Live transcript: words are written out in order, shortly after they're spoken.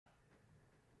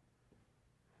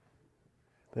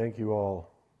Thank you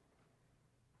all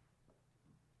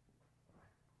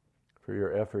for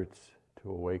your efforts to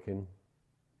awaken.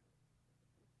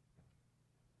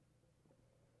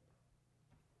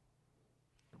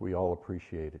 We all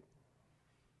appreciate it.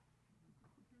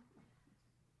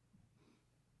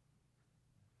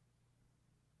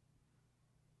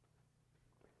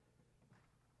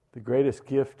 The greatest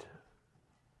gift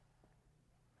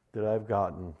that I've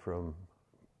gotten from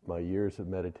my years of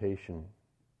meditation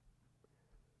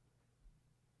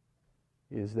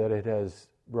is that it has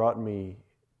brought me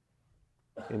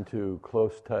into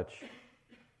close touch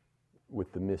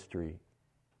with the mystery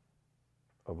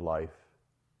of life.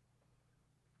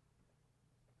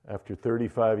 After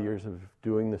 35 years of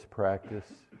doing this practice,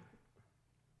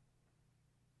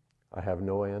 I have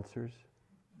no answers.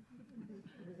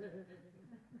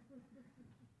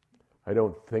 I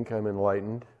don't think I'm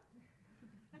enlightened.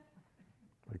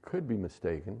 I could be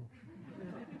mistaken.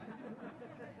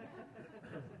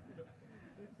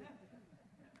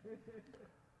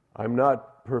 I'm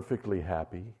not perfectly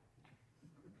happy.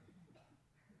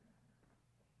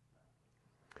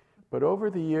 But over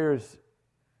the years,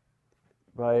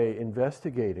 by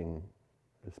investigating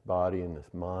this body and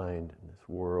this mind and this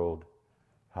world,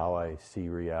 how I see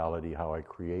reality, how I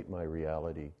create my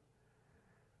reality,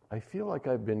 I feel like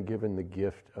I've been given the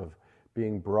gift of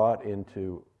being brought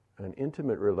into an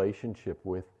intimate relationship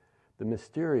with the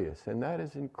mysterious, and that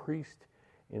has increased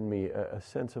in me a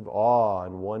sense of awe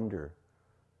and wonder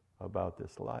about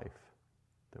this life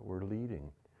that we're leading,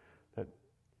 that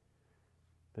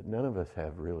none of us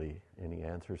have really any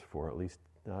answers for, at least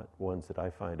not ones that I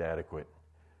find adequate.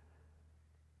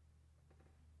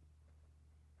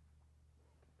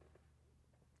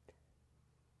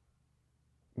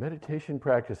 Meditation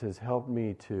practice has helped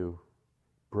me to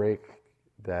break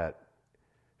that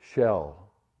shell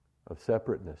of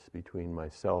separateness between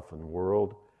myself and the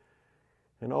world,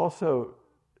 and also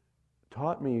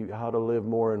taught me how to live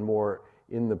more and more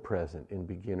in the present, in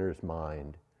beginner's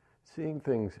mind, seeing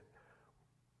things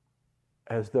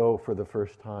as though for the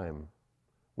first time,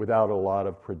 without a lot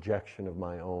of projection of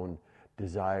my own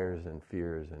desires and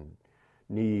fears and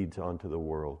needs onto the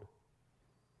world.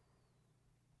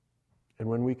 And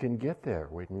when we can get there,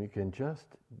 when we can just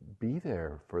be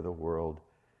there for the world,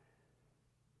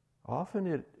 often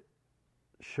it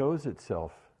shows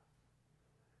itself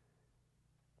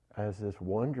as this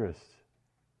wondrous,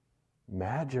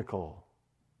 magical,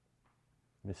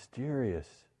 mysterious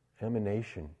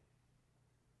emanation.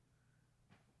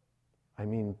 I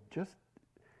mean, just,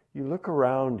 you look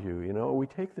around you, we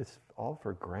take this all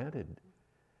for granted.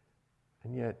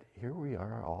 And yet, here we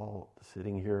are all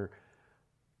sitting here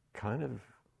kind of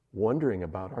wondering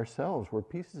about ourselves. We're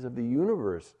pieces of the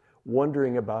universe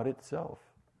wondering about itself.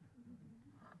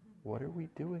 What are we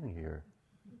doing here?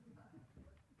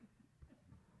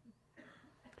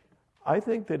 I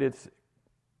think that it's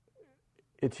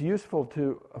useful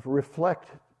to reflect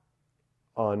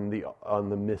on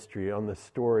the mystery, on the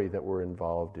story that we're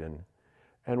involved in.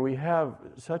 And we have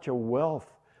such a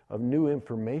wealth of new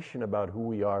information about who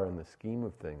we are in the scheme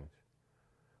of things.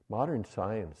 Modern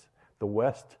science, the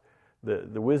West,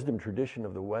 the wisdom tradition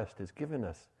of the West has given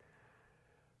us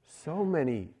so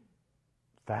many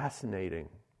fascinating,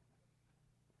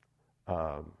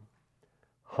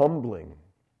 humbling,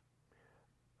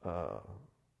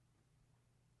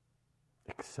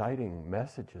 exciting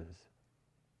messages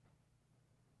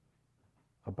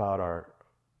about our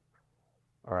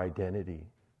identity.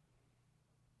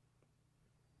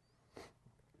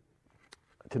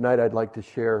 Tonight I'd like to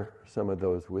share some of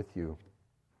those with you.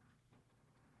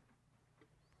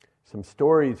 Some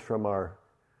stories from our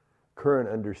current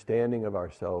understanding of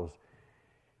ourselves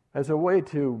as a way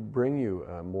to bring you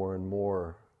more and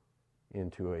more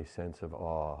into a sense of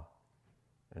awe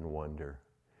and wonder.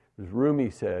 As Rumi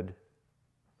said,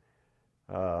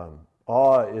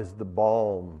 awe is the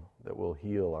balm that will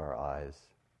heal our eyes.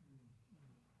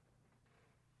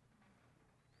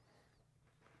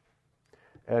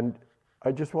 And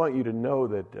I just want you to know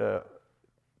that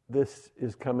this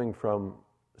is coming from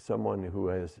someone who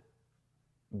has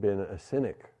been a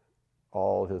cynic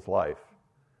all his life,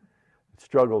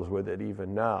 struggles with it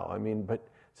even now. I mean, but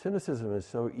cynicism is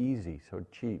so easy, so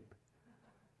cheap.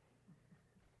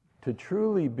 To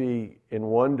truly be in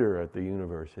wonder at the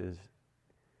universe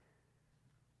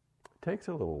takes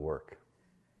a little work.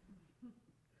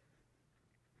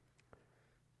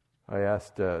 I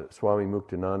asked Swami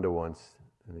Muktananda once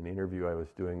in an interview I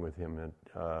was doing with him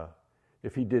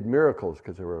if he did miracles,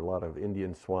 because there were a lot of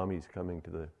Indian swamis coming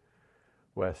to the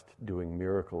West doing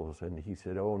miracles, and he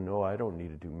said, "Oh no, I don't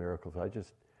need to do miracles. I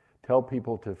just tell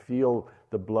people to feel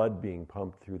the blood being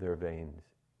pumped through their veins."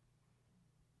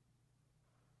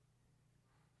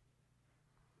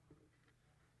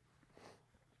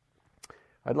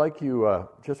 I'd like you,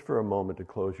 just for a moment, to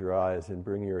close your eyes and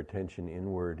bring your attention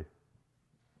inward.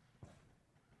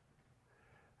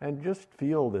 And just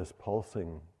feel this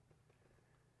pulsing,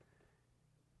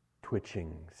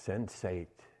 twitching, sensate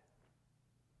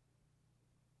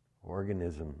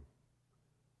organism.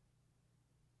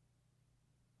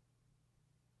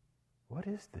 What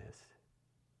is this?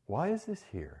 Why is this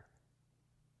here?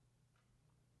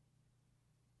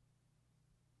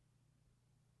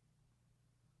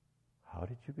 How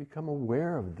did you become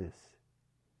aware of this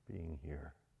being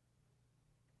here?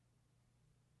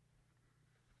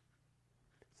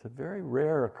 It's a very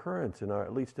rare occurrence,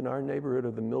 at least in our neighborhood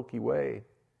of the Milky Way,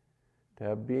 to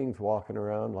have beings walking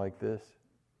around like this,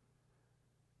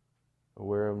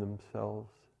 aware of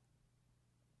themselves.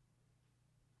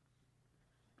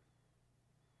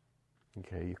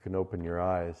 Okay, you can open your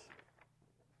eyes.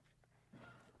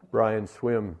 Brian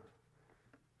Swim,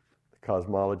 the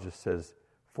cosmologist, says,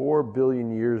 4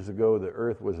 billion years ago, the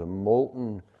Earth was a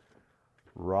molten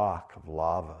rock of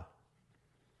lava,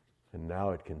 and now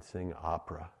it can sing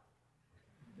opera.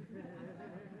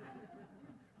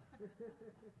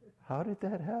 How did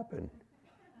that happen?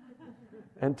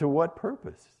 And to what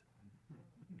purpose?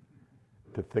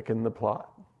 To thicken the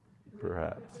plot,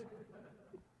 perhaps.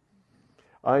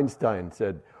 Einstein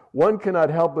said, "One cannot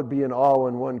help but be in awe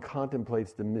when one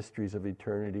contemplates the mysteries of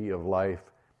eternity, of life,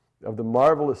 of the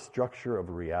marvelous structure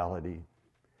of reality.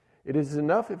 It is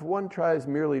enough if one tries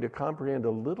merely to comprehend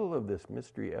a little of this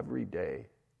mystery every day.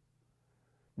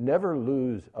 Never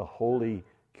lose a holy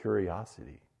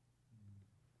curiosity."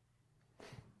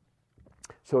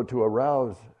 So to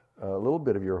arouse a little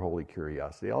bit of your holy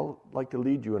curiosity, I'll like to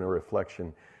lead you in a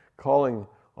reflection, calling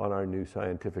on our new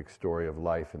scientific story of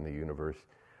life in the universe.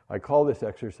 I call this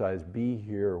exercise, Be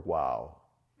Here, Wow.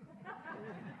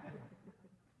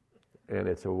 And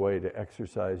it's a way to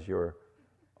exercise your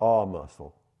awe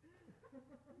muscle,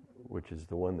 which is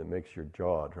the one that makes your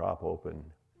jaw drop open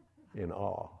in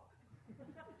awe.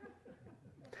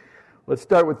 Let's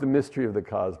start with the mystery of the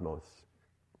cosmos.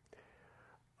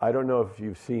 I don't know if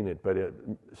you've seen it, but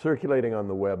circulating on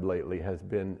the web lately has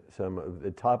been some of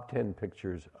the top 10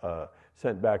 pictures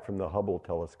sent back from the Hubble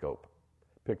telescope,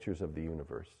 pictures of the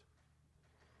universe.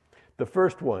 The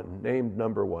first one, named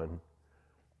number 1,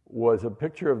 was a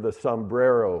picture of the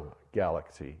Sombrero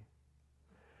Galaxy,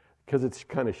 because it's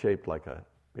kind of shaped like a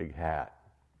big hat.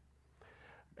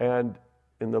 And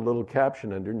in the little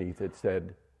caption underneath it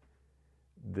said,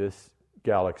 "This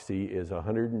galaxy is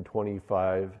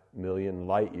 125 million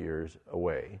light years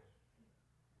away."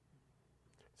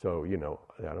 So,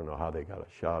 I don't know how they got a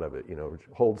shot of it,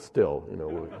 hold still,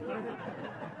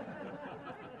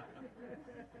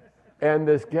 And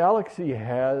this galaxy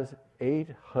has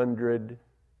 800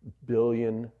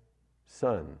 billion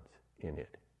suns in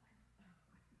it.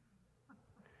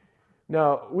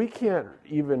 Now, we can't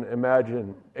even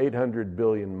imagine 800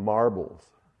 billion marbles.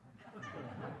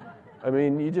 I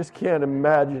mean, you just can't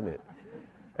imagine it.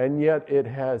 And yet it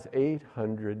has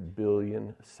 800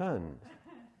 billion suns.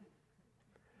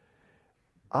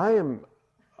 I'm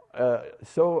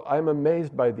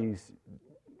amazed by this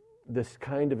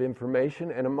kind of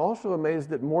information, and I'm also amazed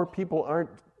that more people aren't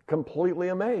completely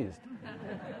amazed.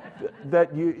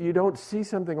 That you don't see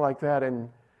something like that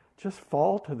and just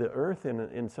fall to the earth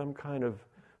in some kind of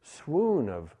swoon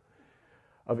of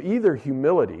either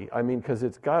humility, because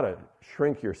it's got to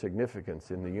shrink your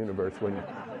significance in the universe when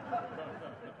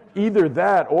either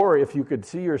that, or if you could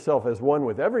see yourself as one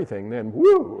with everything, then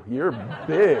whoo, you're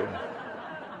big.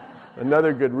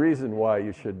 Another good reason why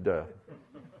you should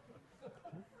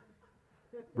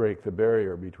break the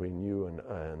barrier between you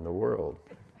and the world.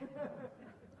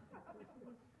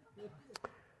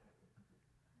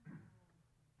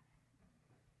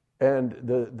 And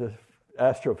the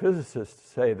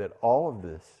astrophysicists say that all of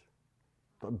this,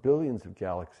 billions of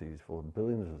galaxies full of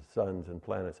billions of suns and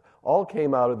planets, all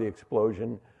came out of the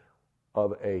explosion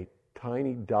of a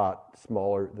tiny dot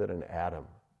smaller than an atom.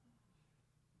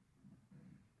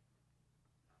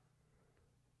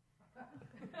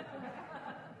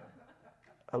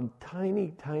 A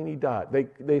tiny, tiny dot.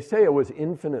 They say it was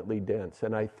infinitely dense,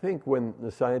 and I think when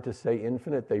the scientists say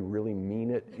infinite, they really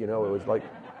mean it. It was like...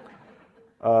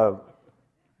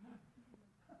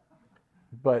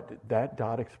 but that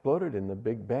dot exploded in the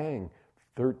Big Bang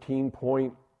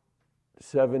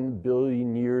 13.7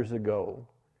 billion years ago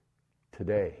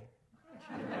today.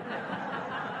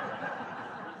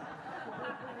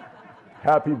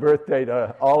 Happy birthday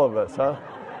to all of us, huh?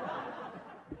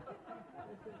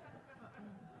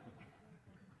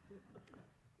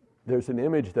 There's an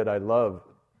image that I love.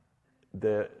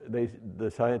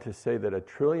 The scientists say that a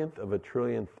trillionth of a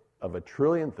trillionth of a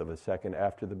trillionth of a second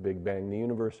after the Big Bang, the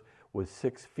universe was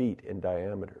 6 feet in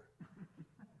diameter.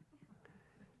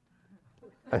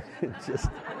 Just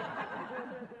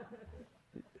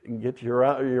you can get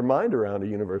your mind around a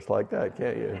universe like that,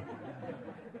 can't you?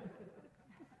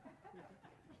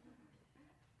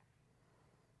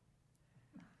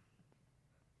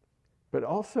 But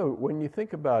also, when you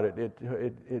think about it,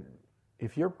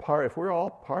 if we're all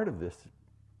part of this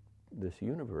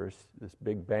universe, this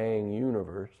Big Bang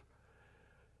universe,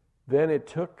 then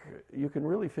you can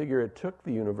really figure it took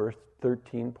the universe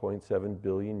 13.7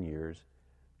 billion years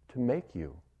to make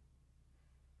you.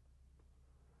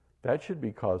 That should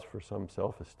be cause for some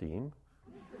self-esteem.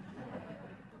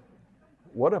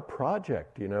 What a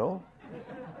project, you know?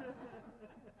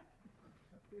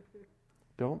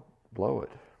 Don't blow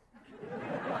it.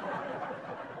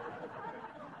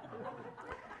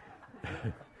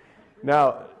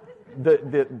 Now,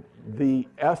 the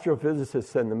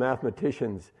astrophysicists and the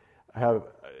mathematicians have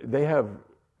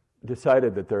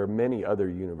decided that there are many other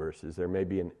universes. There may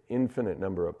be an infinite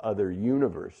number of other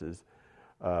universes,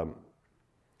 let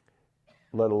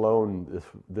alone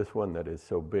this one that is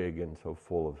so big and so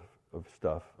full of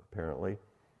stuff, apparently.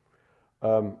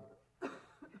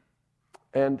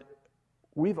 And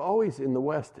we've always, in the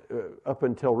West, up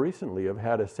until recently, have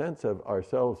had a sense of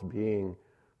ourselves being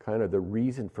kind of the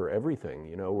reason for everything.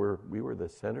 You know, we were the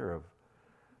center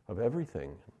of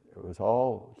everything. It was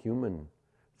all human.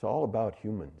 It's all about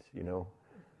humans, you know.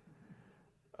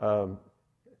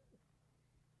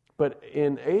 But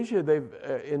in Asia,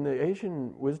 in the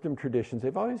Asian wisdom traditions,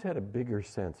 they've always had a bigger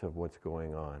sense of what's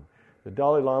going on. The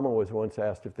Dalai Lama was once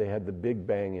asked if they had the Big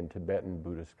Bang in Tibetan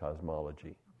Buddhist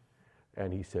cosmology.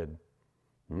 And he said,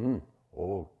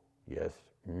 oh, yes,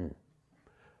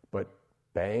 but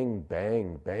bang,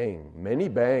 bang, bang, many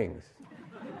bangs,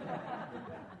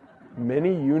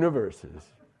 many universes.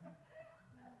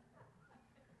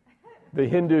 The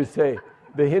Hindus say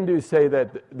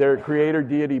that their creator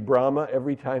deity Brahma,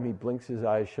 every time he blinks his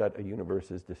eyes shut, a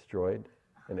universe is destroyed,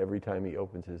 and every time he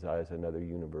opens his eyes, another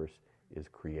universe is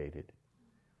created.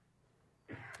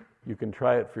 You can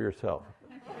try it for yourself.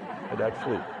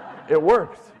 It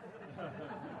works.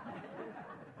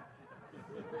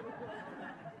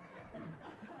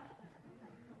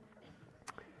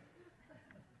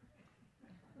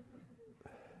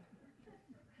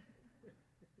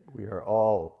 We are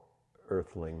all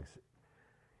earthlings.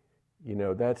 You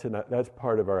know, that's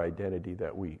part of our identity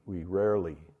that we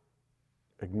rarely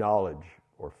acknowledge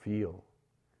or feel.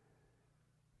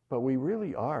 But we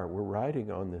really are. We're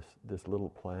riding on this little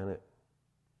planet,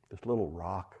 this little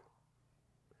rock,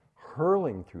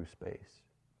 hurling through space.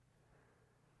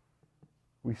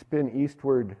 We spin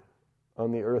eastward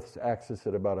on the Earth's axis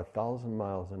at about 1,000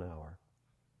 miles an hour.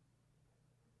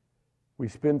 We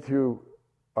spin through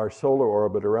our solar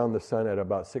orbit around the sun at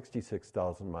about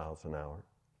 66,000 miles an hour.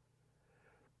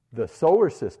 The solar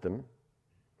system,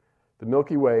 the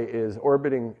Milky Way is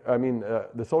orbiting,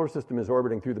 the solar system is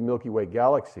orbiting through the Milky Way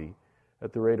galaxy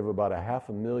at the rate of about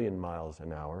 500,000 miles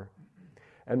an hour.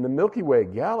 And the Milky Way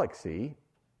galaxy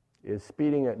is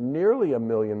speeding at nearly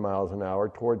 1,000,000 miles an hour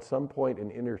towards some point in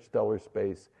interstellar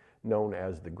space known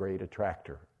as the Great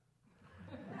Attractor.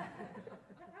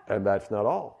 And that's not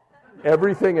all.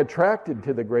 Everything attracted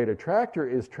to the Great Attractor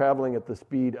is traveling at the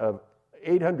speed of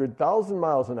 800,000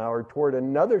 miles an hour toward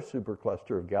another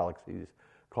supercluster of galaxies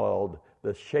called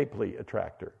the Shapley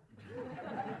Attractor.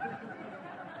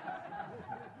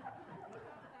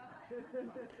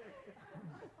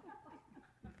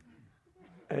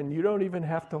 And you don't even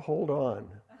have to hold on.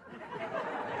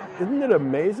 Isn't it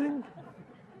amazing?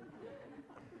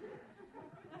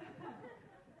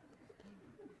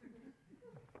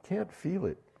 Can't feel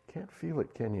it. Can't feel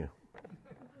it, can you?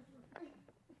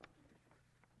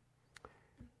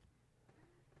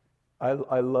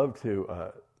 I love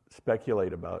to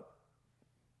speculate about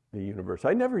the universe.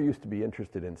 I never used to be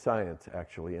interested in science,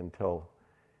 actually, until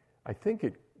I think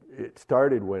it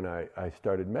started when I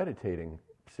started meditating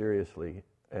seriously.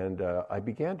 And I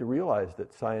began to realize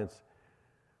that science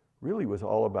really was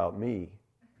all about me.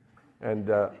 And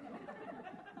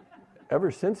ever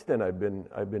since then, I've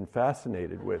been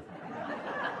fascinated with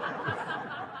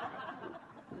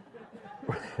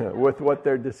with what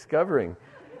they're discovering.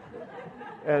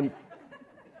 And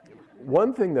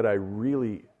one thing that I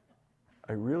really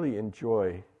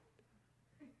enjoy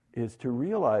is to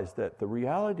realize that the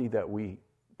reality that we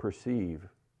perceive,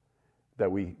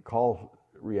 that we call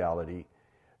reality,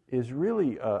 is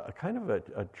really a kind of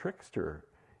a trickster,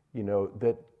 you know,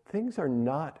 that things are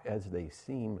not as they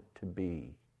seem to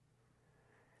be.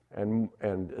 And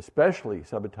especially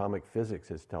subatomic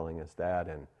physics is telling us that,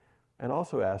 and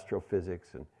also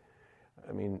astrophysics. And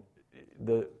I mean,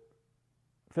 the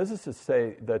physicists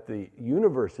say that the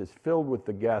universe is filled with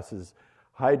the gases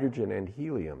hydrogen and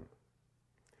helium.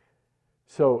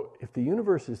 So if the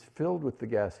universe is filled with the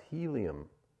gas helium,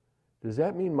 does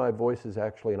that mean my voice is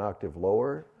actually an octave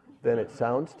lower than it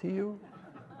sounds to you?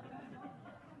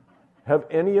 Have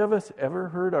any of us ever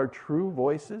heard our true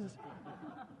voices?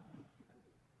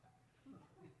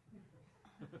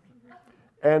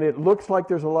 And it looks like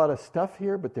there's a lot of stuff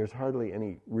here, but there's hardly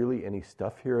any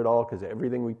stuff here at all, because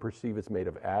everything we perceive is made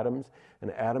of atoms,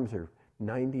 and atoms are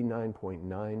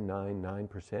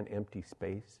 99.999% empty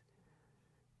space.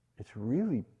 It's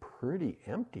really pretty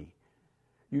empty.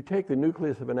 You take the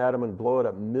nucleus of an atom and blow it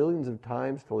up millions of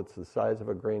times till it's the size of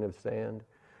a grain of sand.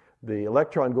 The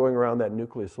electron going around that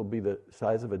nucleus will be the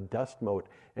size of a dust mote,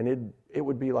 and it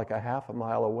would be like a half a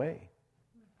mile away.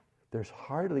 There's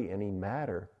hardly any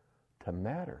matter to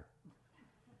matter.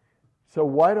 So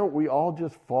why don't we all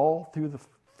just fall through the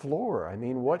floor? I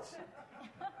mean,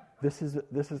 this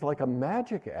is like a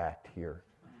magic act here.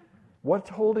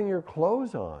 What's holding your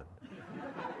clothes on?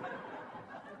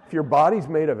 If your body's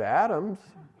made of atoms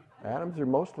are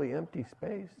mostly empty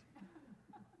space.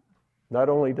 Not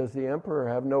only does the emperor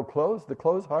have no clothes, the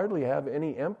clothes hardly have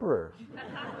any emperor.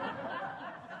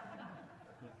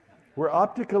 We're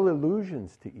optical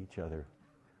illusions to each other.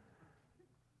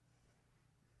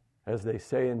 As they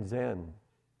say in Zen,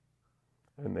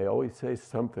 and they always say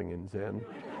something in Zen.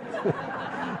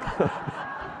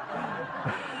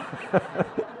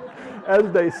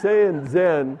 As they say in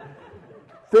Zen,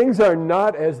 things are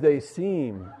not as they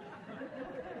seem.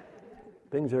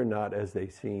 Things are not as they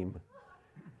seem,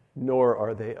 nor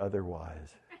are they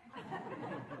otherwise.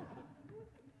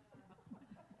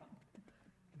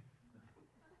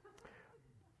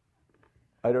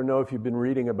 I don't know if you've been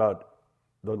reading about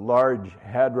the Large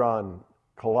Hadron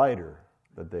Collider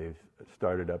that they've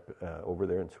started up over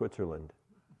there in Switzerland.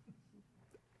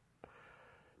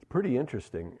 It's pretty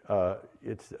interesting.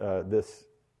 It's this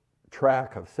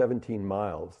track of 17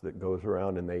 miles that goes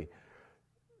around, and they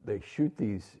shoot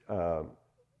these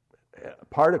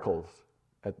particles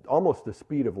at almost the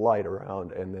speed of light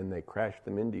around, and then they crash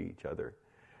them into each other,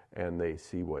 and they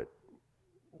see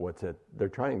they're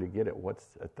trying to get at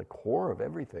what's at the core of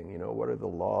everything. You know, what are the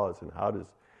laws, and how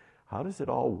does it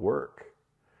all work?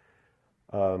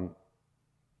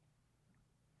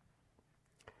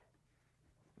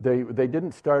 They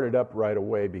didn't start it up right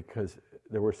away because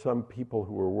there were some people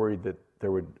who were worried that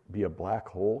there would be a black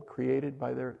hole created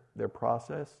by their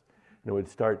process, and it would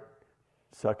start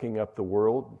sucking up the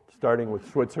world, starting with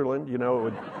Switzerland. You know, it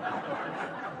would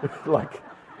it's like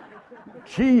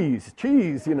cheese,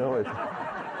 you know.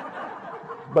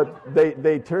 But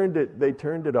they turned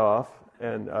it off,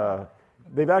 and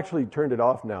they've actually turned it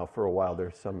off now for a while.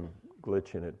 There's some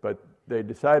glitch in it, but they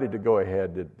decided to go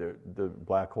ahead. The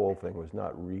black hole thing was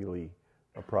not really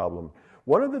a problem.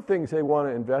 One of the things they want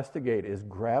to investigate is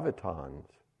gravitons.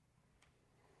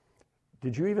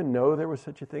 Did you even know there was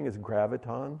such a thing as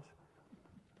gravitons?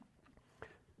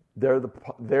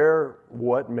 They're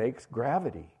what makes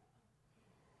gravity.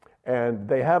 And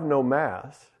they have no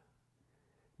mass,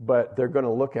 but they're going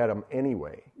to look at them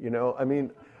anyway. You know, I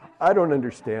mean, I don't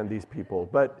understand these people,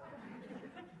 but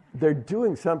they're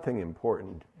doing something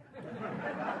important.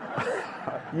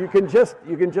 You can just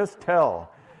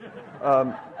tell.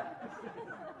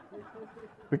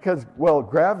 Because, well,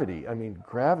 gravity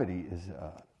is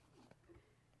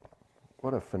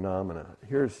what a phenomena.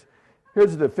 Here's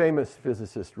the famous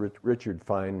physicist Richard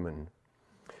Feynman.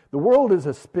 The world is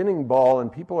a spinning ball,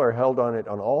 and people are held on it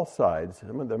on all sides,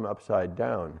 some of them upside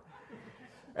down.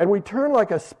 And we turn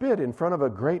like a spit in front of a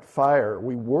great fire.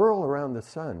 We whirl around the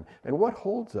sun. And what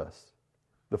holds us?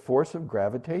 The force of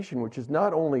gravitation, which is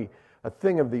not only a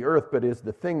thing of the earth, but is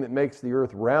the thing that makes the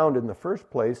earth round in the first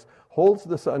place, holds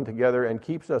the sun together, and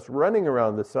keeps us running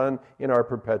around the sun in our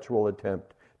perpetual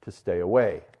attempt to stay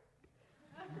away.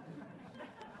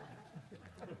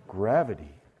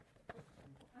 Gravity.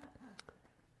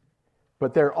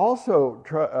 But they're also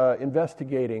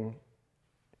investigating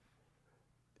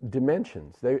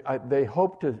dimensions. They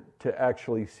hope to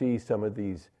actually see some of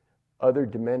these other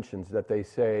dimensions that they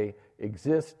say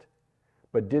exist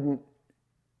but didn't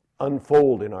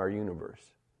unfold in our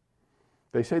universe.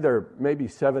 They say there are maybe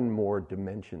 7 more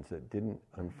dimensions that didn't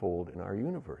unfold in our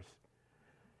universe,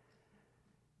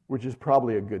 which is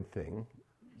probably a good thing.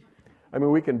 I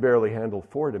mean, we can barely handle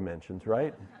 4 dimensions,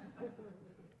 right?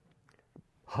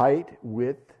 Height,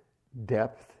 width,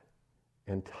 depth,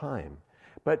 and time.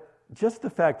 But just the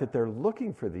fact that they're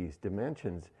looking for these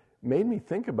dimensions made me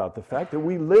think about the fact that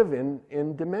we live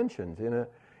in dimensions,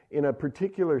 in a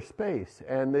particular space,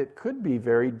 and it could be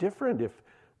very different if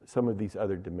some of these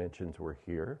other dimensions were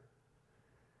here.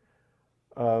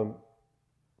 And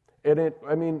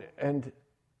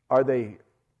are they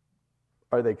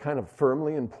kind of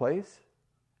firmly in place?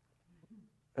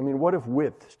 I mean, what if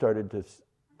width started to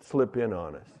slip in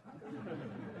on us?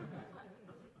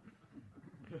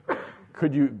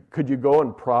 Could you go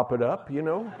and prop it up, you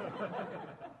know?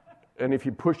 And if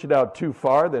you push it out too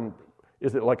far, then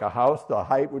is it like a house? The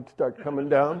height would start coming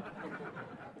down?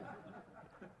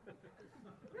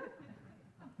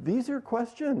 These are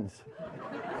questions.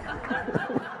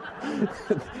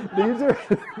 These are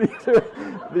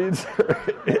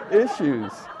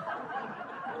issues.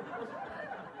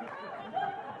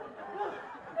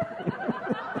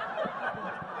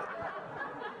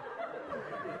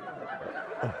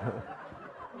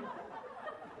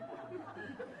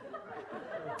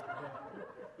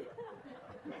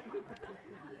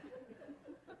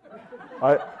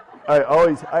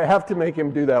 I have to make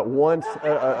him do that once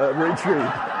a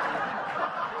retreat.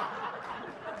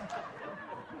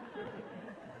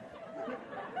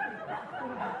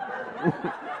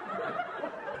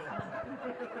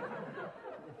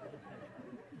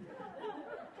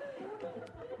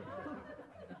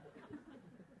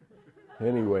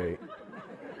 Anyway.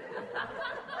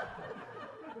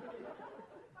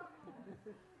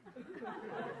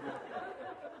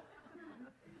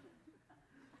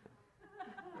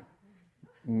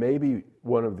 Maybe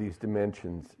one of these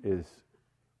dimensions is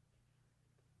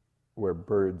where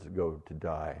birds go to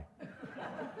die.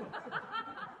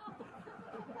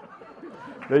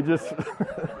 They just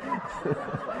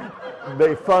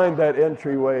they find that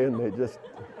entryway and they just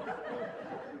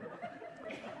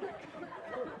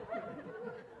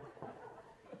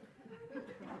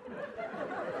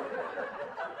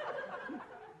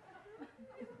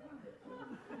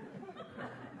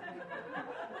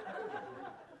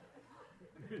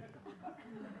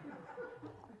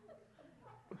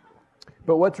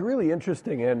But what's really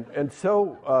interesting, and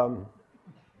so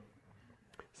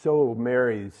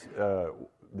marries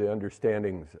the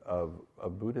understandings of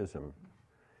Buddhism,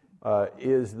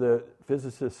 is the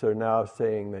physicists are now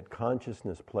saying that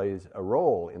consciousness plays a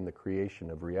role in the creation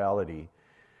of reality.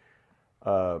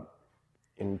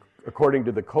 According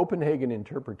to the Copenhagen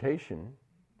interpretation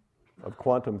of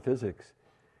quantum physics,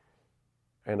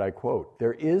 and I quote,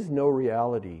 "There is no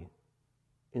reality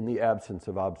in the absence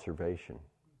of observation."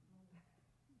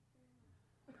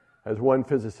 As one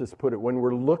physicist put it, when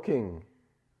we're looking,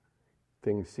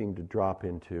 things seem to drop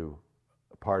into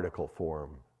a particle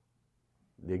form.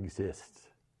 It exists.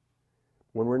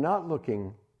 When we're not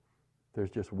looking,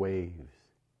 there's just waves.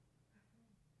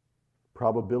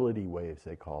 Probability waves,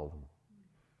 they call them.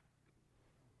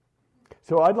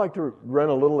 So I'd like to run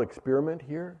a little experiment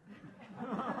here.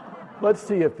 Let's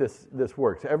see if this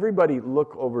works. Everybody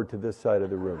look over to this side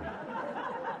of the room.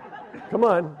 Come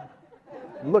on.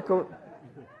 Look over.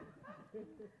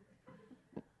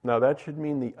 Now that should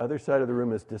mean the other side of the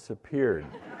room has disappeared.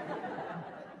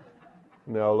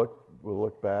 Now we'll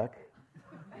look back.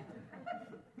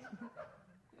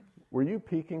 Were you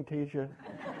peeking, Tisha?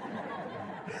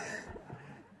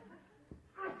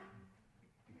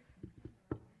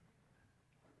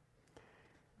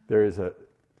 There is a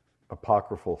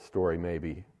apocryphal story,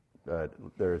 maybe.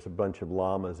 There's a bunch of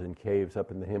lamas in caves up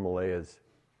in the Himalayas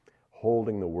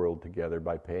holding the world together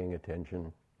by paying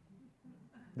attention.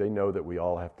 They know that we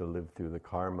all have to live through the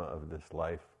karma of this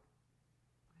life.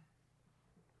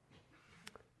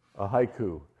 A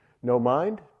haiku. No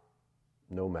mind,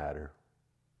 no matter.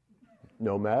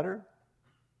 No matter,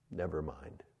 never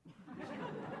mind.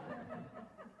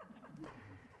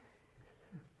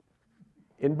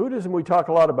 In Buddhism, we talk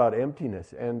a lot about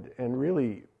emptiness, and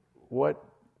really what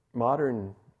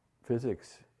modern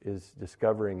physics is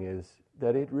discovering is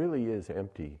that it really is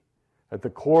empty. At the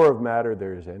core of matter,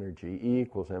 there is energy. E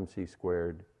equals mc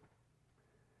squared.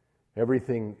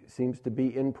 Everything seems to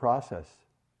be in process.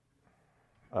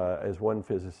 As one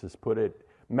physicist put it,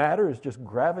 matter is just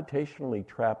gravitationally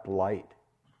trapped light.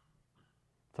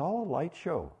 It's all a light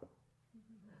show.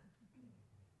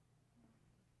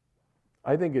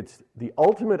 I think it's the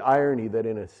ultimate irony that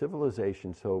in a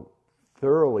civilization so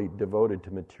thoroughly devoted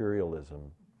to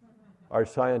materialism, our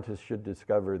scientists should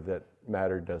discover that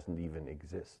matter doesn't even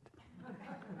exist.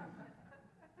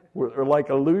 We're like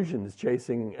illusions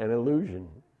chasing an illusion.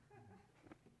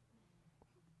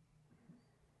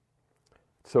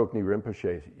 Tsoknyi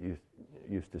Rinpoche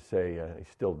used to say, he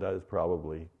still does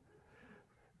probably,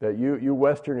 that you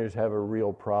Westerners have a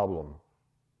real problem.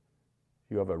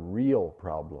 You have a real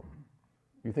problem.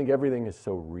 You think everything is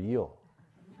so real.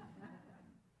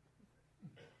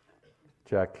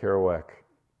 Jack Kerouac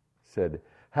said,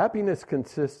 "Happiness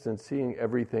consists in seeing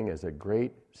everything as a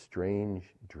great,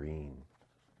 strange dream."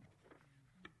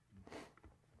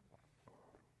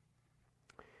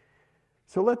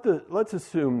 So let's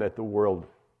assume that the world,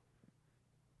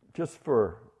 just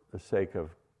for the sake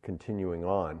of continuing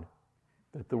on,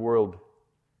 that the world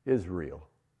is real,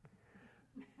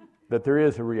 that there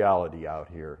is a reality out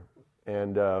here.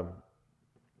 And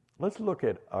let's look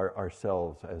at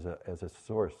ourselves as a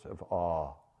source of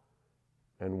awe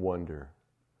and wonder.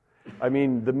 I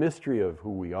mean, the mystery of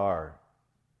who we are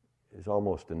is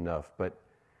almost enough, but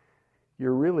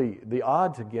the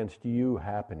odds against you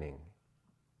happening,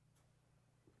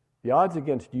 the odds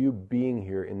against you being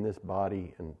here in this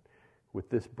body and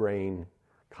with this brain,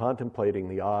 contemplating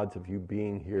the odds of you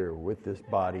being here with this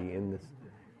body in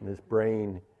this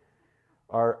brain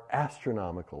are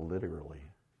astronomical, literally.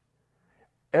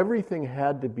 Everything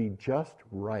had to be just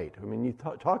right. I mean, you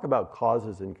talk about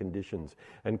causes and conditions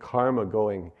and karma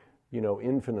going,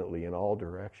 infinitely in all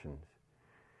directions.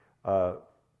 The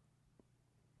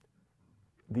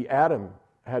atom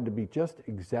had to be just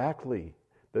exactly,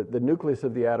 the nucleus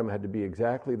of the atom had to be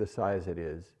exactly the size it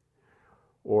is,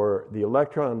 or the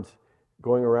electrons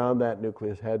going around that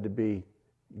nucleus had to be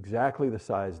exactly the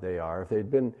size they are. If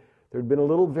there'd been a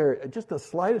little just the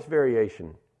slightest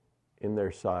variation in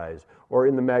their size, or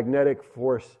in the magnetic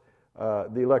force,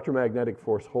 the electromagnetic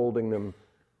force holding them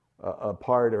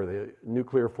apart, or the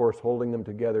nuclear force holding them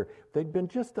together, if they'd been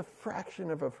just a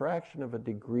fraction of a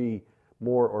degree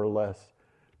more or less,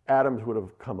 atoms would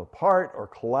have come apart or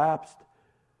collapsed,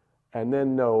 and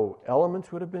then no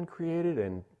elements would have been created,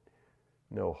 and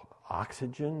no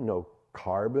oxygen, no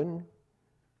carbon.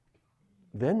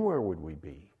 Then where would we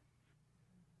be?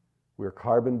 We're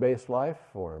carbon-based life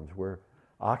forms. We're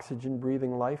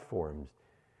oxygen-breathing life forms.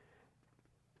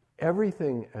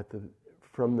 Everything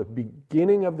from the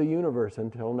beginning of the universe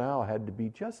until now had to be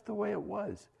just the way it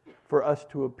was for us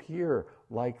to appear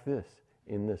like this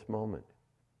in this moment.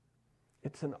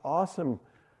 It's an awesome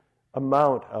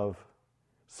amount of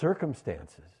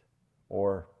circumstances,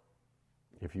 or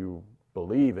if you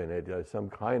believe in it, some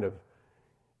kind of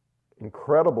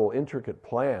incredible, intricate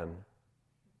plan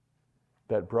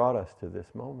that brought us to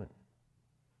this moment.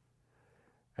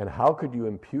 And how could you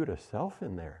impute a self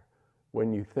in there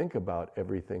when you think about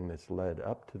everything that's led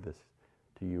up to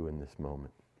you in this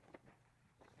moment?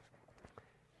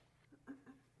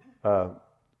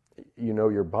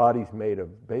 Your body's made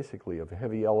of basically of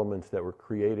heavy elements that were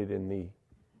created in the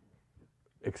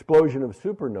explosion of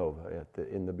supernova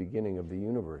in the beginning of the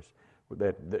universe.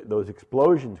 Those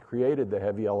explosions created the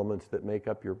heavy elements that make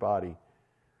up your body.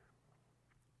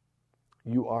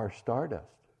 You are stardust.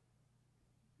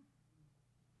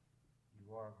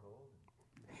 You are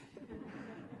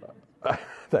golden.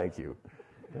 Thank you.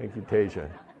 Thank you,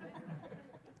 Teja.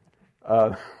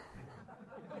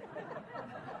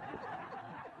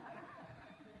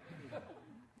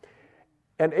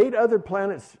 And 8 other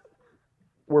planets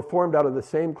were formed out of the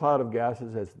same cloud of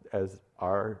gases as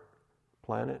our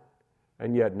planet,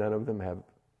 and yet none of them have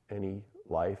any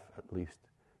life, at least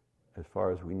as far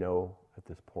as we know at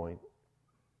this point.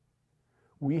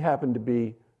 We happen to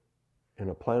be in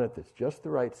a planet that's just the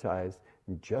right size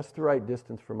and just the right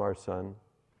distance from our sun.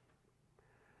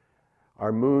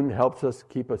 Our moon helps us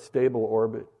keep a stable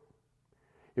orbit.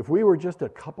 If we were just a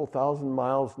couple thousand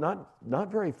miles,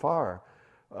 not very far,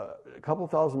 a couple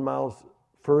thousand miles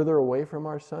further away from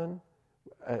our sun,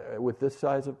 with this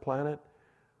size of planet,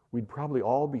 we'd probably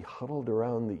all be huddled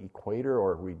around the equator,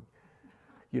 or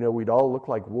we'd all look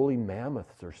like woolly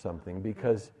mammoths or something,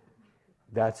 because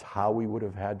that's how we would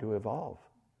have had to evolve.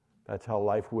 That's how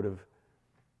life would have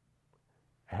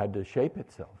had to shape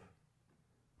itself.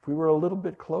 If we were a little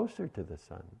bit closer to the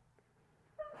sun,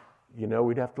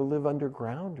 we'd have to live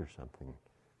underground or something.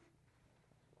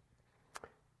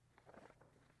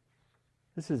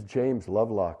 This is James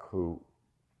Lovelock, who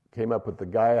came up with the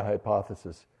Gaia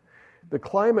hypothesis. The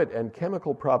climate and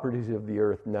chemical properties of the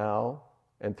Earth now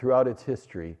and throughout its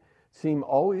history seem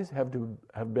always have been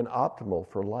optimal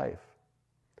for life.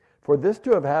 For this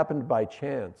to have happened by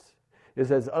chance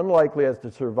is as unlikely as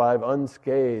to survive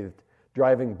unscathed,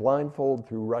 driving blindfold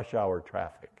through rush hour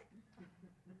traffic.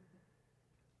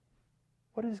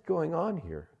 What is going on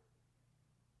here?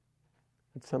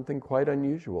 It's something quite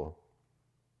unusual.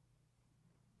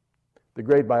 The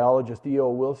great biologist E.O.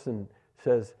 Wilson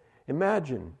says,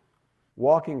 imagine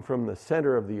walking from the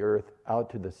center of the earth out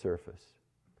to the surface.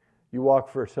 You walk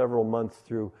for several months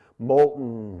through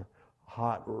molten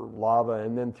hot lava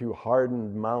and then through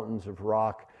hardened mountains of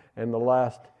rock, and the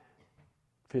last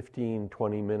 15,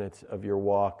 20 minutes of your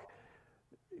walk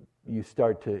you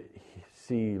start to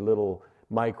see little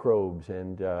microbes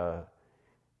and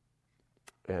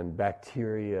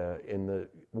bacteria in the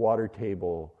water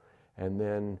table, and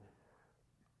then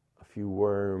a few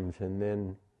worms, and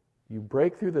then you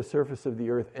break through the surface of the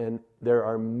earth, and there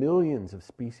are millions of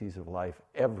species of life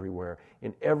everywhere,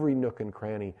 in every nook and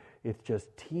cranny. It's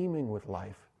just teeming with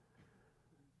life.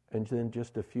 And then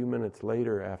just a few minutes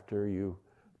later, after you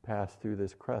pass through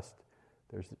this crust,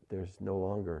 there's no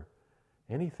longer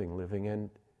anything living, and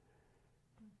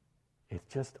it's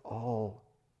just all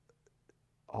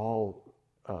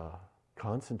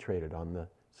concentrated on the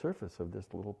surface of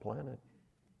this little planet.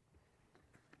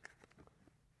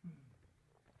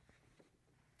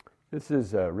 This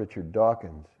is Richard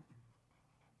Dawkins,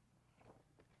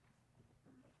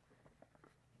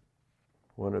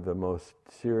 one of the most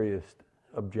serious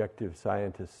objective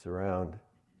scientists around.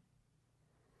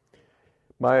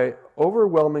 My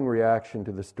overwhelming reaction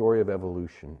to the story of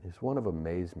evolution is one of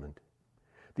amazement.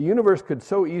 The universe could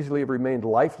so easily have remained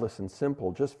lifeless and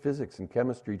simple, just physics and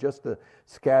chemistry, just the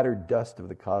scattered dust of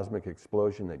the cosmic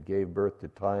explosion that gave birth to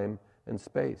time and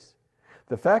space.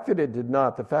 The fact that it did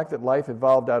not, the fact that life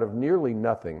evolved out of nearly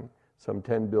nothing, some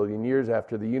 10 billion years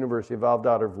after the universe evolved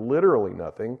out of literally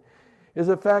nothing, is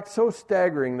a fact so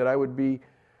staggering that I would be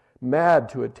mad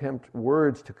to attempt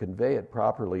words to convey it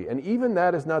properly. And even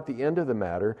that is not the end of the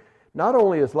matter. Not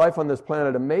only is life on this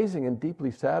planet amazing and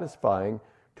deeply satisfying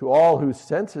to all whose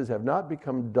senses have not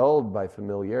become dulled by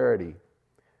familiarity,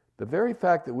 the very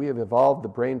fact that we have evolved the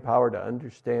brain power to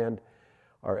understand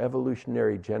our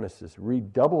evolutionary genesis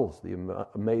redoubles the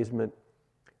amazement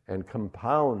and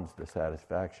compounds the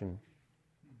satisfaction.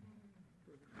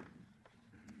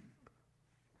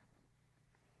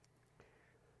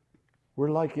 We're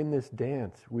like in this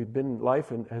dance.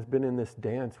 Life has been in this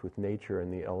dance with nature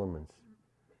and the elements.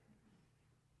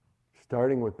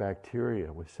 Starting with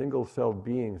bacteria, with single-celled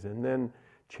beings, and then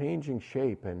changing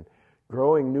shape and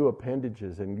growing new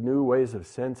appendages and new ways of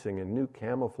sensing and new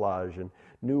camouflage and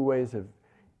new ways of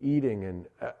eating, and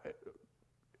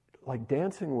like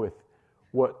dancing with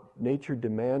what nature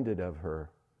demanded of her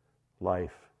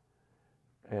life,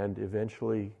 and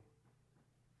eventually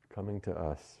coming to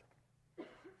us.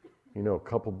 You know, a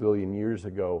couple billion years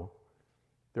ago,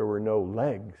 there were no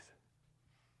legs.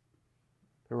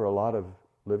 There were a lot of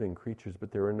living creatures, but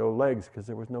there were no legs because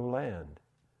there was no land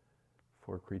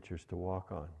for creatures to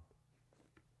walk on.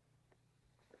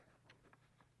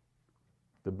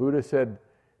 The Buddha said,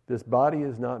 "This body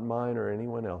is not mine or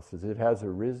anyone else's. It has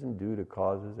arisen due to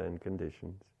causes and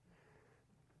conditions."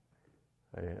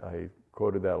 I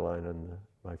quoted that line on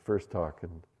my first talk,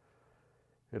 and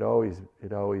it always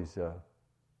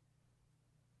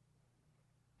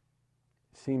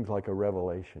seems like a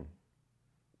revelation.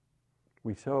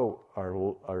 We so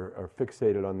are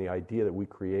fixated on the idea that we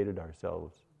created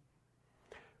ourselves.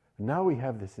 Now we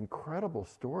have this incredible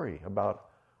story about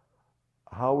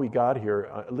how we got here.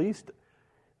 At least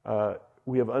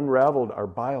we have unraveled our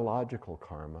biological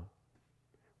karma.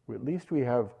 At least we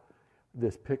have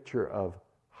this picture of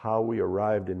how we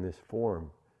arrived in this form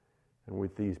and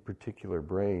with these particular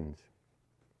brains.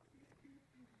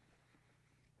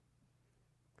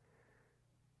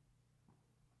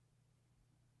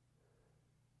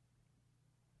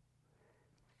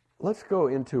 Let's go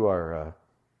into our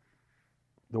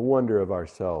the wonder of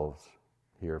ourselves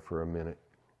here for a minute.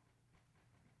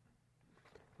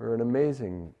 We're an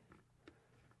amazing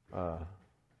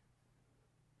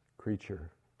creature,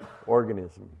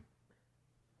 organism.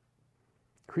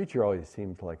 Creature always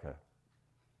seems like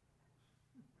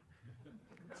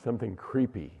something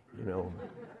creepy, you know.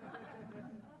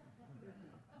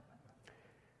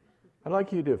 I'd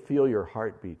like you to feel your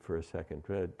heartbeat for a second.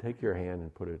 Take your hand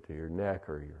and put it to your neck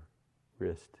or your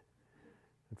wrist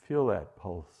and feel that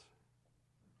pulse.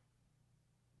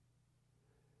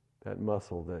 That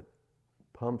muscle that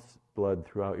pumps blood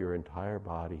throughout your entire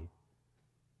body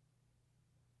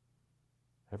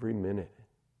every minute.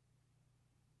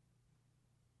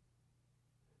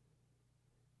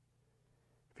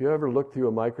 If you ever look through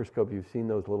a microscope, you've seen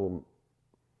those little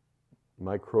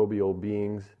microbial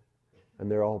beings, and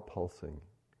they're all pulsing.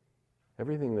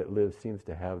 Everything that lives seems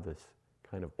to have this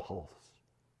kind of pulse.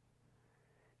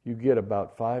 You get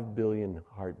about 5 billion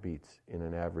heartbeats in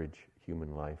an average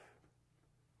human life.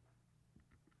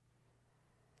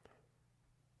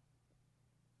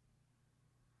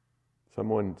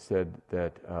 Someone said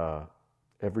that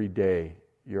every day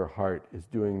your heart is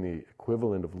doing the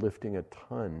equivalent of lifting a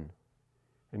ton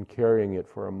and carrying it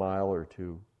for a mile or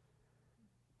two.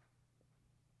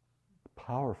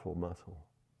 Powerful muscle.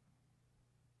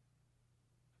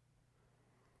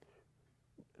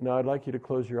 Now I'd like you to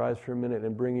close your eyes for a minute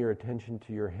and bring your attention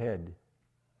to your head.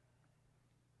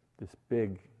 This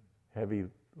big, heavy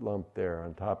lump there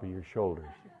on top of your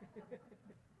shoulders.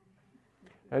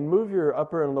 And move your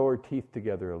upper and lower teeth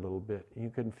together a little bit. You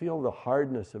can feel the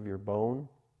hardness of your bone.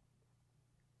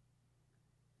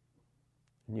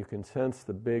 And you can sense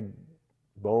the big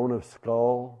bone of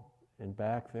skull and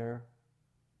back there.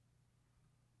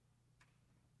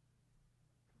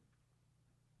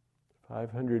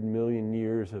 $500 million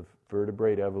years of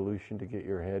vertebrate evolution to get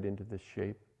your head into this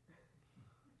shape.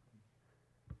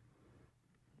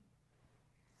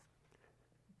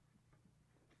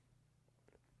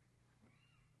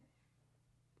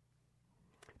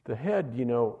 The head, you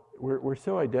know, we're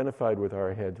so identified with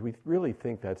our heads. We really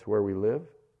think that's where we live.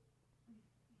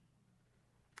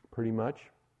 Pretty much.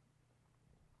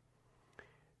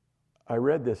 I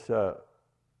read this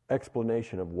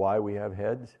explanation of why we have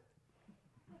heads.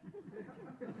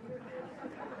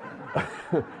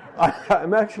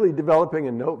 I'm actually developing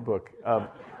a notebook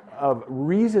of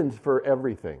reasons for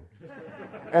everything.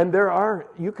 And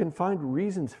you can find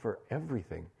reasons for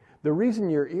everything. The reason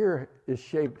your ear is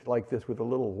shaped like this with the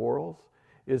little whorls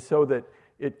is so that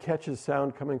it catches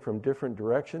sound coming from different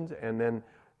directions and then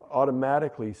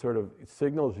automatically sort of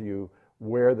signals you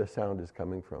where the sound is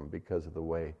coming from because of the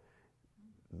way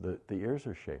the ears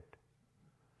are shaped.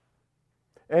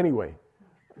 Anyway,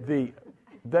 the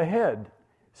head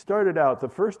started out, the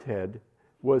first head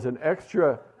was an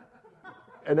extra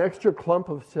clump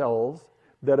of cells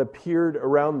that appeared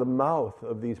around the mouth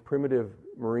of these primitive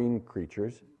marine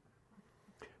creatures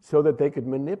so that they could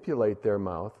manipulate their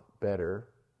mouth better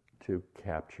to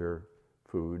capture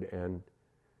food and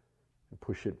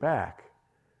push it back.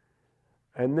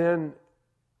 And then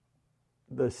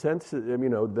the senses, you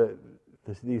know,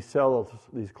 these cells,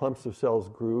 these clumps of cells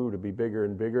grew to be bigger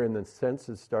and bigger, and then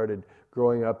senses started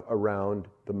growing up around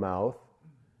the mouth,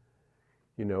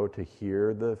 you know, to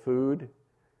hear the food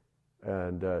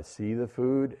and see the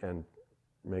food and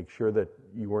make sure that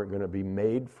you weren't going to be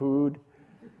made food.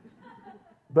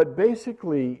 But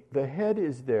basically, the head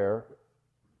is there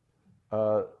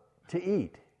to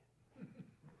eat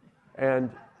and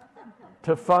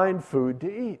to find food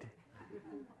to eat.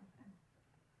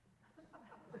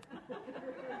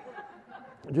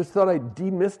 I just thought I'd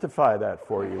demystify that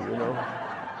for you, you know.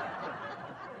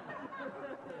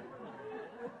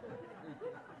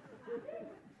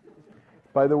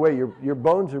 By the way, your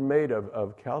bones are made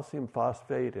of calcium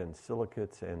phosphate and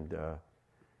silicates and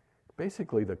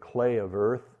basically the clay of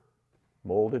earth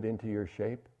molded into your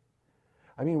shape.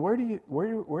 I mean, where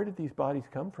did these bodies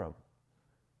come from?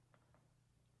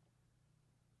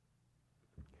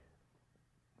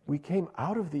 We came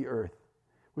out of the earth.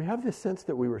 We have this sense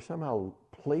that we were somehow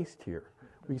placed here.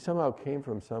 We somehow came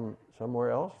from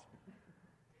somewhere else.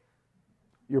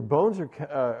 Your bones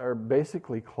are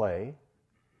basically clay.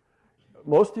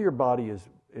 Most of your body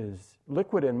is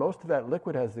liquid, and most of that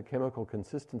liquid has the chemical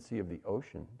consistency of the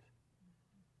oceans.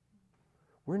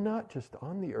 We're not just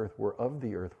on the earth, we're of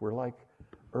the earth. We're like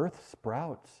earth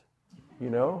sprouts, you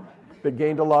know, that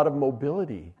gained a lot of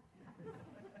mobility.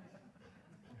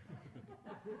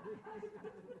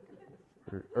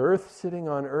 Earth sitting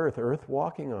on earth, earth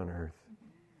walking on earth.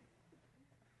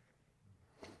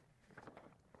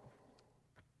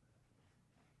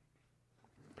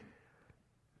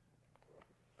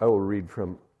 I will read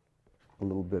a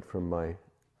little bit from my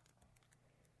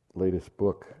latest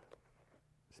book,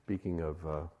 speaking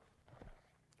of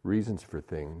reasons for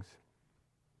things.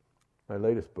 My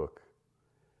latest book,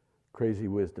 Crazy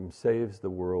Wisdom Saves the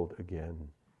World Again.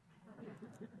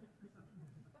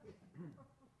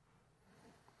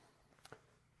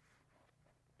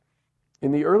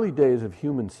 In the early days of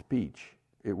human speech,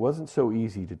 it wasn't so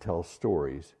easy to tell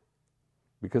stories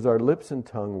because our lips and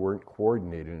tongue weren't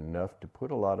coordinated enough to put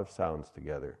a lot of sounds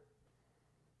together.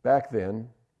 Back then,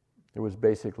 it was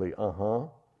basically uh-huh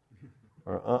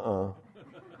or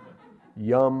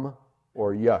yum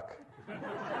or yuck.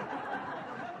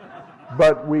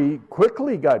 But we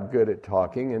quickly got good at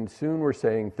talking, and soon we're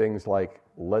saying things like,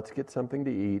 let's get something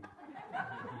to eat,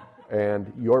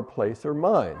 and your place or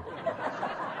mine,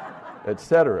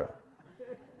 etc.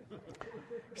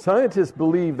 Scientists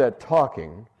believe that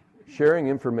talking, sharing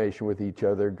information with each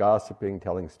other, gossiping,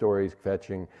 telling stories,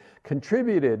 fetching,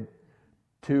 contributed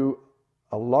to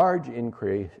a large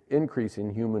increase in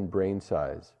human brain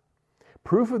size.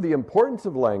 Proof of the importance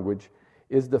of language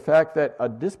is the fact that a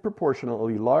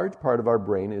disproportionately large part of our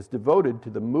brain is devoted to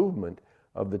the movement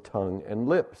of the tongue and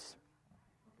lips.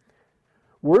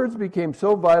 Words became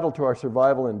so vital to our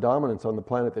survival and dominance on the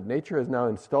planet that nature has now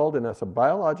installed in us a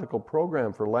biological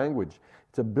program for language.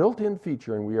 It's a built-in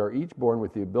feature, and we are each born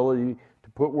with the ability to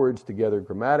put words together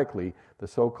grammatically, the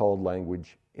so-called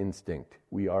language instinct.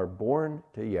 We are born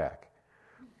to yak.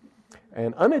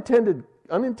 An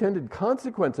unintended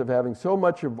consequence of having so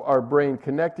much of our brain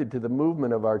connected to the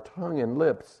movement of our tongue and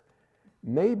lips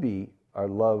may be our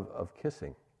love of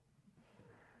kissing.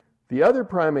 The other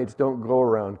primates don't go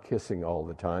around kissing all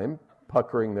the time,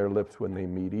 puckering their lips when they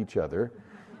meet each other.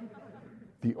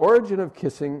 The origin of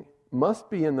kissing must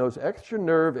be in those extra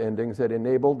nerve endings that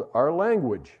enabled our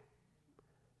language.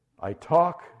 I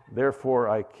talk, therefore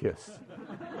I kiss.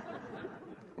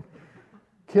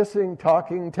 Kissing,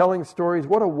 talking, telling stories,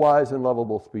 what a wise and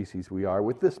lovable species we are.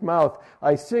 With this mouth,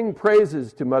 I sing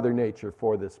praises to Mother Nature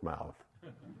for this mouth.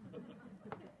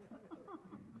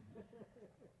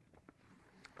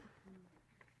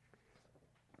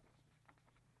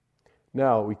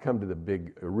 Now we come to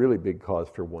the really big cause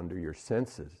for wonder, your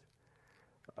senses.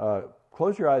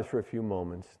 Close your eyes for a few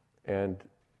moments and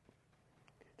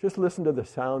just listen to the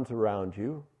sounds around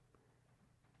you.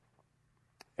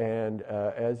 And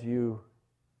as you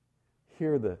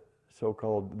hear the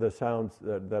sounds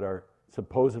that are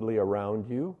supposedly around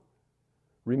you,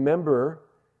 remember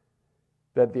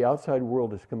that the outside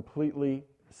world is completely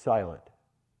silent.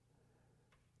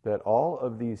 That all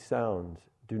of these sounds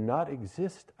do not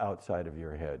exist outside of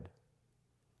your head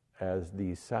as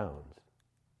these sounds.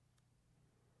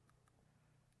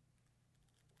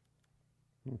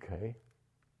 Okay.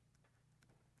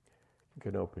 You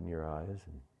can open your eyes.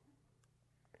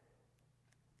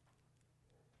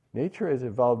 Nature has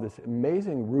evolved this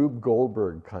amazing Rube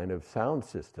Goldberg kind of sound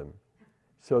system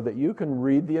so that you can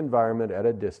read the environment at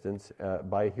a distance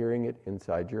by hearing it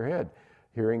inside your head,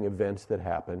 hearing events that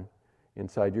happen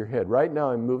inside your head. Right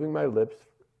now I'm moving my lips,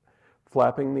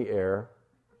 flapping the air,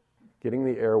 getting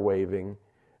the air waving,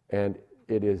 and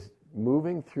it is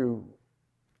moving through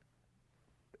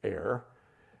air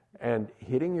and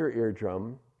hitting your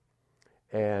eardrum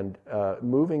and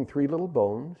moving three little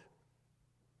bones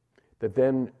that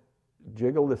then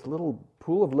jiggle this little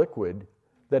pool of liquid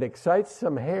that excites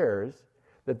some hairs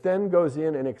that then goes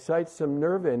in and excites some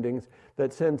nerve endings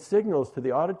that send signals to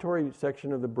the auditory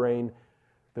section of the brain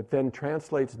that then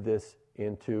translates this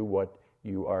into what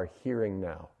you are hearing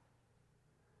now.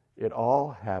 It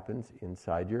all happens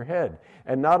inside your head.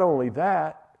 And not only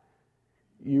that,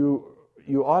 you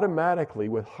automatically,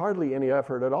 with hardly any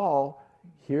effort at all,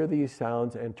 hear these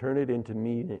sounds and turn it into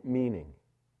meaning.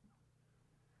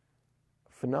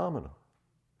 Phenomenal.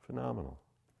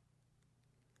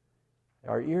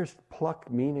 Our ears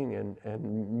pluck meaning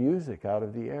and music out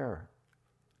of the air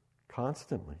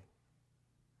constantly.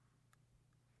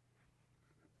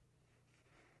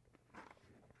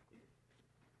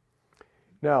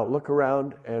 Now, look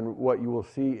around, and what you will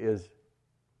see is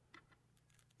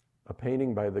a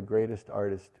painting by the greatest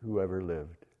artist who ever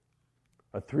lived.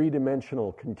 A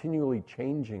three-dimensional, continually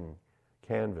changing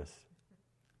canvas,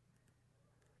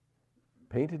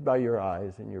 painted by your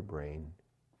eyes and your brain.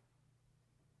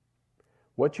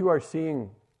 What you are seeing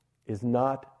is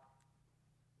not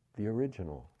the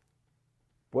original.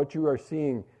 What you are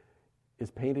seeing is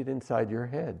painted inside your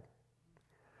head.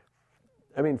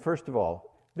 I mean, first of all,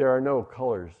 there are no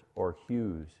colors or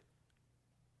hues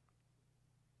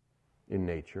in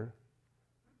nature.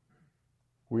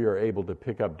 We are able to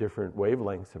pick up different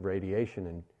wavelengths of radiation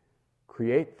and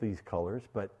create these colors,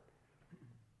 but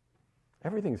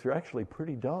everything's actually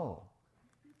pretty dull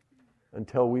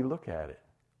until we look at it.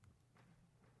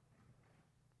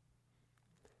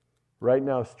 Right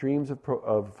now, streams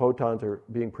of photons are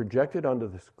being projected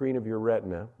onto the screen of your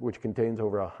retina, which contains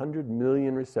over 100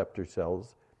 million receptor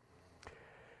cells,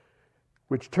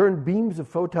 which turn beams of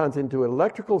photons into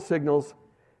electrical signals,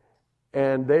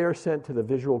 and they are sent to the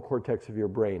visual cortex of your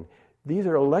brain. These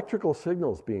are electrical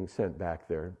signals being sent back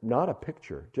there, not a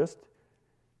picture, just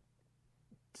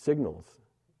signals,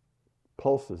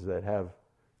 pulses that have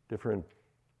different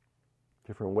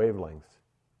wavelengths.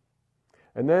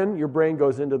 And then your brain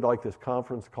goes into like this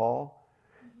conference call.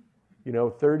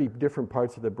 30 different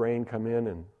parts of the brain come in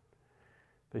and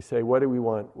they say, what do we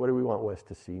want Wes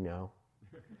to see now?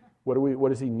 What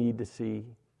does he need to see?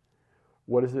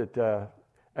 What is it?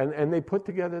 And they put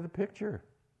together the picture.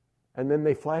 And then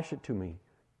they flash it to me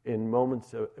in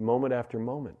moment after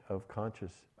moment of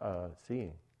conscious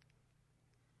seeing.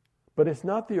 But it's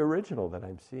not the original that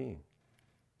I'm seeing.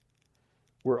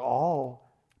 We're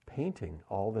all painting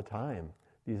all the time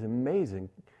these amazing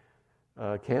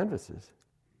canvases.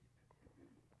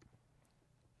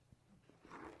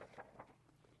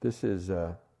 This is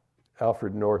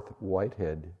Alfred North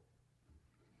Whitehead.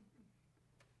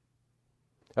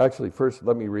 Actually, first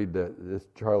let me read this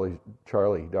Charlie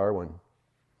Darwin.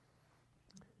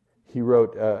 He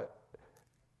wrote,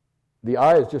 the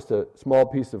eye is just a small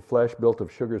piece of flesh built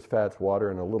of sugars, fats, water,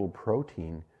 and a little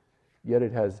protein, yet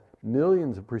it has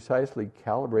millions of precisely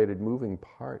calibrated moving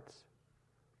parts.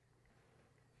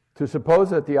 To suppose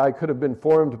that the eye could have been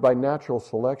formed by natural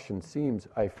selection seems,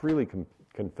 I freely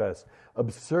confess,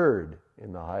 absurd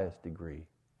in the highest degree.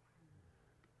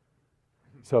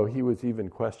 So he was even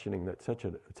questioning that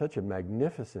such a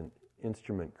magnificent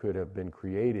instrument could have been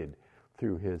created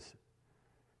through his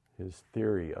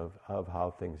theory of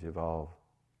how things evolve.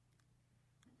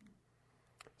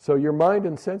 So your mind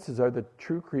and senses are the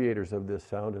true creators of this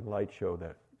sound and light show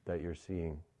that you're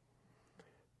seeing.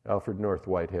 Alfred North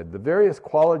Whitehead. The various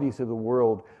qualities of the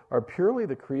world are purely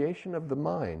the creation of the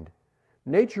mind.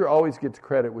 Nature always gets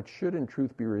credit, which should in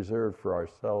truth be reserved for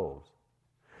ourselves.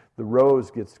 The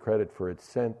rose gets credit for its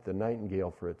scent, the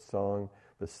nightingale for its song,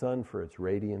 the sun for its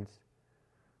radiance.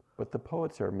 But the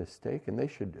poets are mistaken. They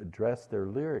should address their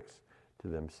lyrics to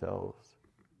themselves.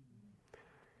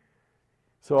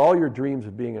 So all your dreams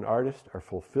of being an artist are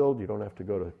fulfilled. You don't have to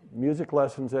go to music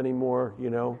lessons anymore, you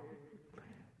know.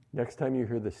 Next time you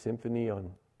hear the symphony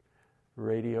on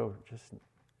radio, just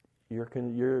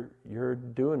you're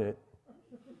doing it.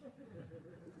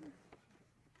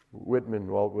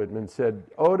 Walt Whitman said,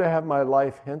 "Oh, to have my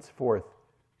life henceforth,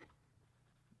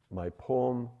 my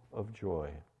poem of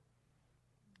joy.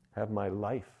 Have my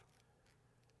life,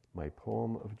 my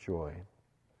poem of joy."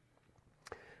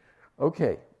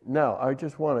 Okay, now I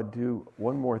just want to do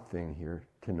one more thing here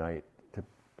tonight.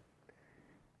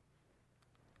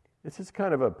 This is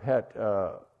kind of a pet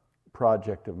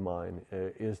project of mine,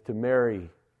 is to marry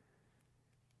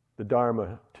the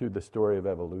Dharma to the story of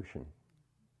evolution.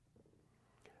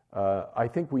 I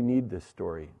think we need this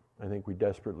story. I think we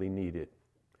desperately need it.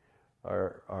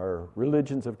 Our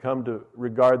religions have come to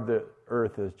regard the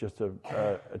earth as just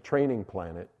a training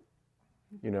planet,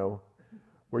 you know,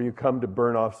 where you come to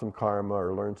burn off some karma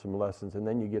or learn some lessons, and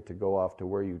then you get to go off to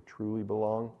where you truly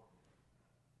belong.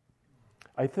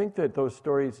 I think that those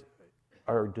stories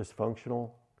are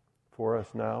dysfunctional for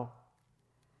us now.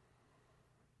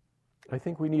 I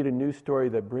think we need a new story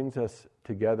that brings us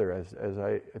together. As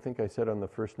I think I said on the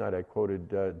first night, I quoted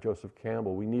Joseph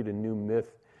Campbell. We need a new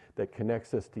myth that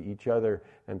connects us to each other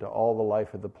and to all the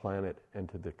life of the planet and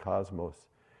to the cosmos.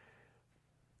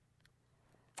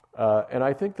 And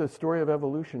I think the story of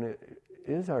evolution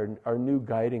is our new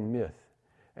guiding myth.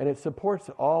 And it supports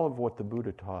all of what the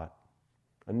Buddha taught.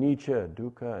 Anicca,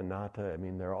 dukkha, anatta, I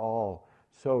mean, they're all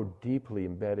so deeply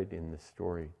embedded in this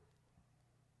story.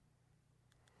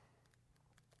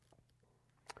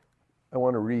 I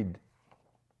want to read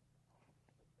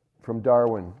from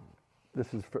Darwin.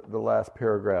 This is the last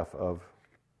paragraph of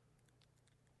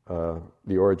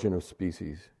The Origin of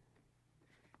Species.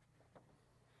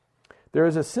 There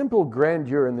is a simple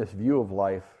grandeur in this view of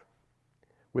life,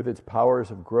 with its powers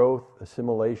of growth,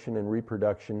 assimilation, and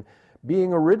reproduction,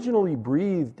 being originally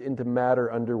breathed into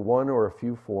matter under one or a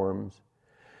few forms,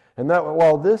 and that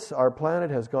while this, our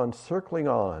planet, has gone circling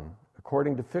on,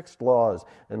 according to fixed laws,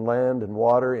 and land and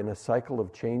water in a cycle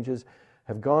of changes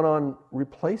have gone on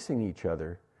replacing each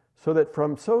other, so that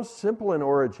from so simple an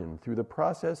origin, through the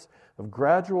process of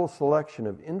gradual selection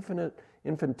of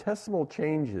infinitesimal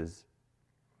changes,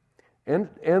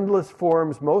 endless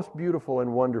forms most beautiful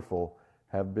and wonderful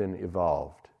have been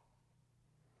evolved.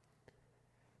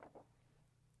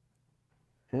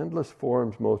 Endless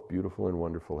forms most beautiful and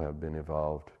wonderful have been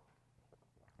evolved.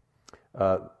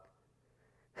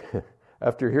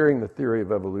 After hearing the theory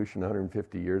of evolution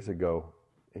 150 years ago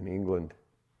in England,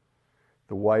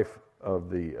 the wife of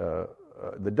the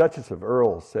Duchess of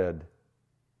Earl said,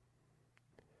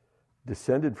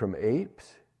 "Descended from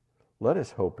apes? Let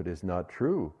us hope it is not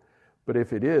true. But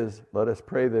if it is, let us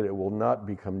pray that it will not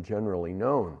become generally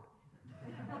known."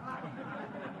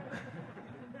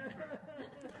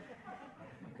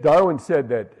 Darwin said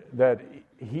that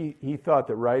he thought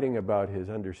that writing about his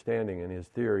understanding and his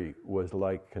theory was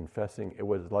like confessing, it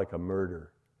was like a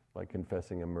murder, like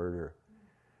confessing a murder.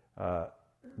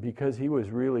 Because it was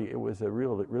a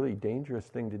really dangerous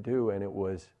thing to do, and it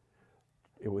was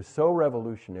so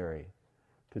revolutionary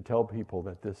to tell people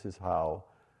that this is how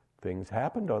things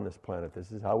happened on this planet.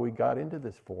 This is how we got into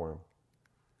this form.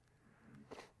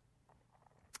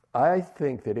 I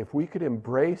think that if we could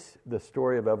embrace the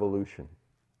story of evolution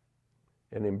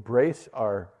and embrace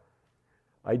our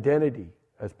identity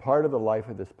as part of the life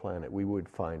of this planet, we would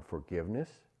find forgiveness,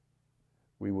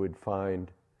 we would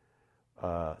find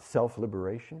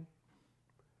self-liberation,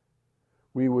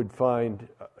 we would find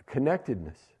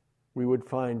connectedness. We would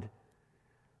find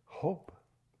hope.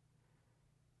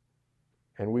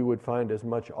 And we would find as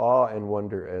much awe and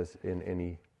wonder as in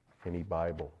any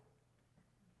Bible.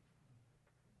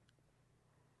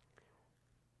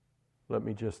 Let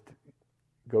me just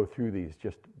go through these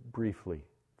just briefly.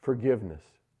 Forgiveness.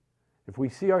 If we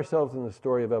see ourselves in the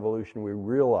story of evolution, we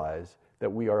realize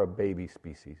that we are a baby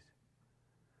species.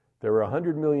 There were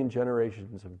 100 million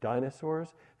generations of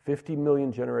dinosaurs, 50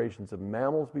 million generations of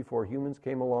mammals before humans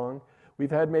came along.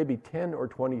 We've had maybe 10 or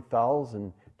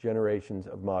 20,000 generations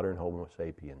of modern Homo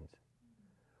sapiens.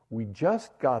 We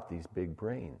just got these big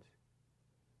brains.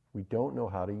 We don't know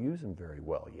how to use them very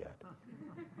well yet.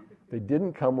 They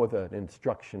didn't come with an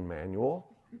instruction manual.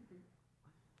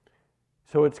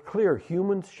 So it's clear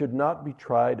humans should not be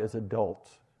tried as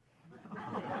adults.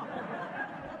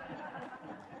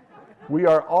 We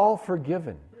are all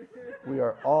forgiven. We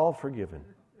are all forgiven.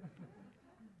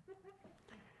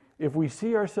 If we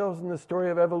see ourselves in the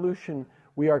story of evolution,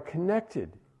 we are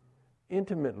connected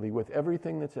intimately with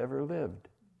everything that's ever lived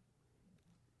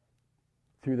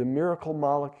through the miracle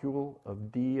molecule of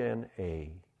DNA,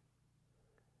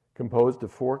 composed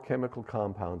of 4 chemical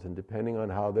compounds, and depending on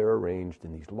how they're arranged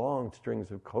in these long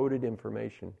strings of coded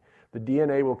information, the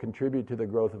DNA will contribute to the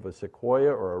growth of a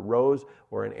sequoia or a rose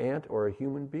or an ant or a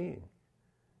human being.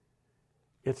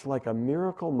 It's like a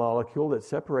miracle molecule that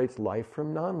separates life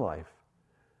from non-life.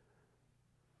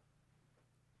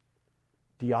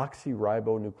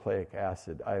 Deoxyribonucleic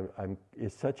acid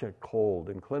is such a cold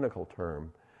and clinical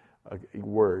term, a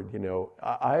word, you know.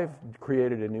 I've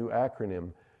created a new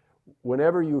acronym.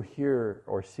 Whenever you hear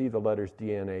or see the letters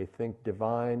DNA, think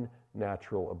divine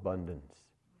natural abundance.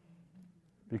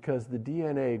 Because the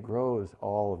DNA grows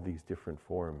all of these different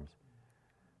forms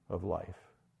of life.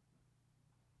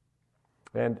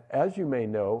 And as you may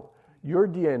know, your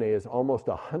DNA is almost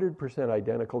 100%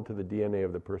 identical to the DNA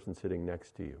of the person sitting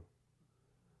next to you.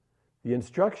 The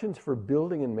instructions for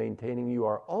building and maintaining you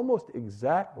are almost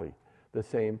exactly the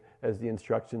same as the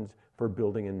instructions for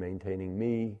building and maintaining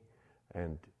me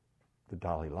and the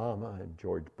Dalai Lama and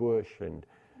George Bush and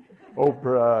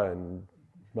Oprah and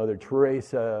Mother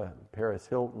Teresa, Paris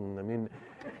Hilton. I mean,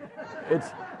 it's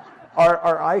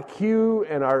our IQ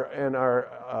and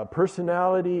our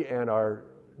personality and our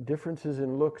differences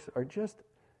in looks are just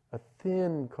a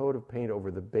thin coat of paint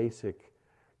over the basic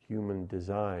human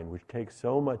design, which takes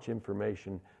so much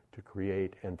information to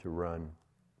create and to run.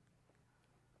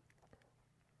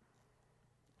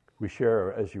 We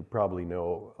share, as you probably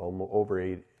know,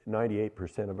 over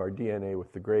 98% of our DNA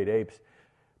with the great apes.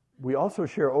 We also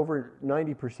share over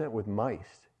 90% with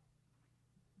mice.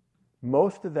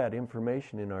 Most of that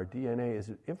information in our DNA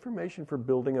is information for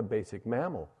building a basic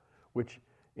mammal, which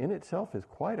in itself is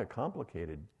quite a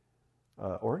complicated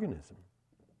organism,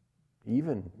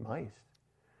 even mice.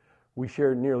 We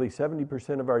share nearly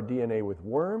 70% of our DNA with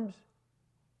worms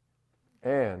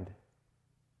and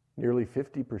nearly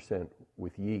 50%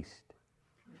 with yeast.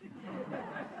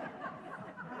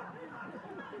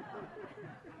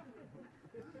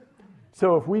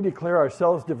 So if we declare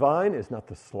ourselves divine, is not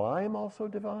the slime also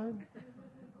divine?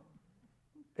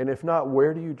 And if not,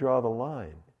 where do you draw the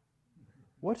line?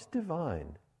 What's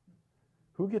divine?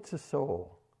 Who gets a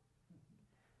soul?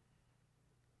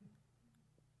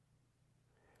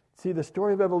 See, the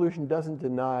story of evolution doesn't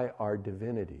deny our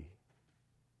divinity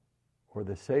or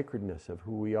the sacredness of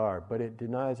who we are, but it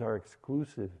denies our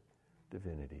exclusive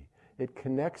divinity. It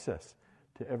connects us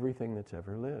to everything that's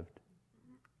ever lived.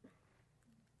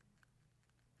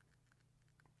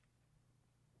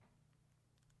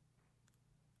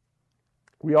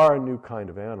 We are a new kind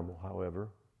of animal, however.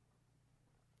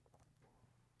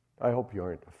 I hope you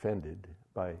aren't offended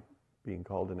by being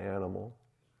called an animal.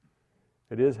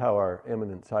 It is how our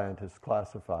eminent scientists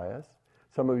classify us.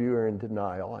 Some of you are in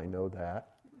denial, I know that.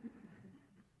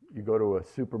 You go to a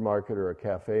supermarket or a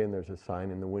cafe and there's a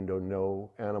sign in the window, no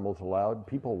animals allowed.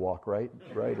 People walk right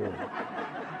in.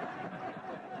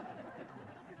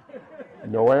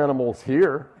 No animals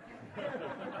here.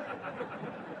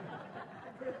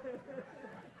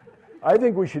 I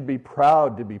think we should be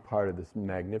proud to be part of this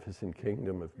magnificent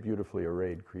kingdom of beautifully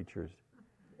arrayed creatures.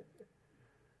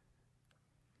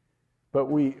 But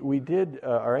we did,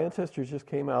 our ancestors just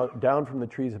came down from the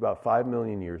trees about 5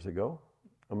 million years ago.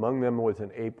 Among them was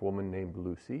an ape woman named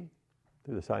Lucy,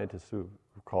 the scientists who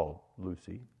call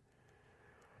Lucy,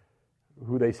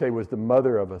 who they say was the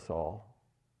mother of us all.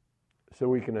 So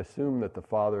we can assume that the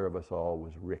father of us all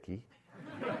was Ricky.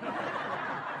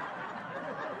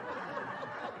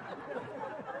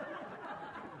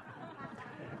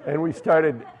 And we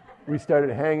started We started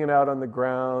hanging out on the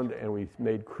ground, and we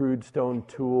made crude stone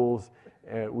tools,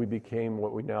 and we became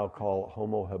what we now call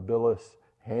Homo habilis,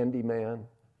 handyman.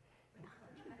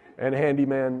 And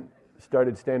handyman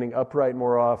started standing upright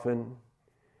more often,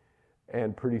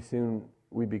 and pretty soon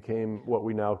we became what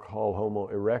we now call Homo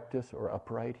erectus, or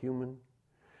upright human.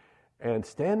 And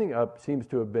standing up seems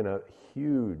to have been a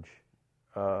huge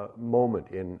moment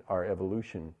in our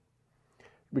evolution,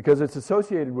 because it's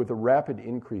associated with a rapid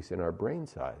increase in our brain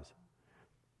size.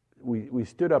 We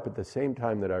stood up at the same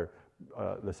time that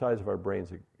the size of our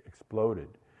brains exploded.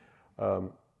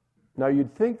 Now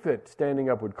you'd think that standing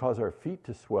up would cause our feet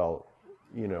to swell,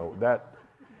 but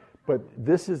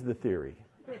this is the theory.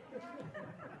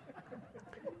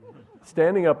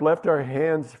 Standing up left our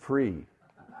hands free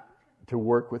to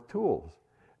work with tools,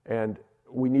 and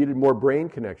we needed more brain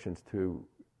connections to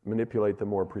manipulate the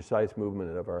more precise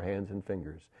movement of our hands and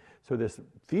fingers. So this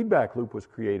feedback loop was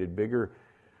created: bigger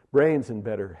brains and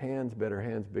better hands,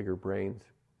 bigger brains.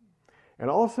 And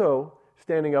also,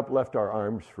 standing up left our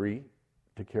arms free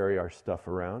to carry our stuff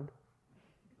around,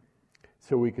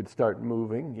 so we could start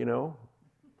moving,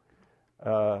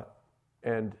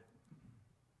 and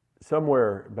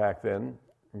somewhere back then,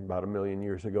 about 1 million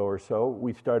years ago or so,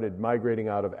 we started migrating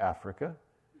out of Africa.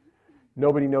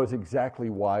 Nobody knows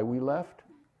exactly why we left.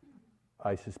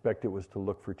 I suspect it was to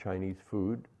look for Chinese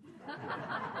food.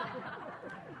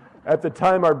 At the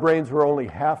time, our brains were only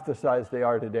half the size they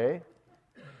are today,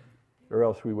 or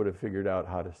else we would have figured out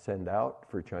how to send out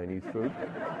for Chinese food.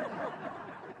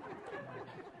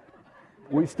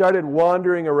 We started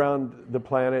wandering around the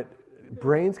planet.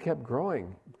 Brains kept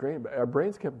growing. Our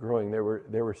brains kept growing. They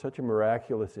were such a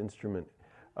miraculous instrument.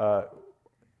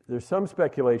 There's some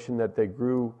speculation that they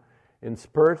grew in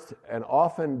spurts, and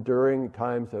often during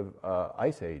times of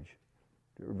ice age,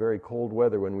 very cold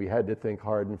weather, when we had to think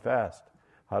hard and fast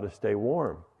how to stay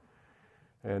warm.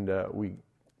 And we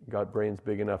got brains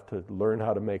big enough to learn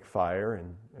how to make fire,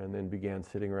 and then began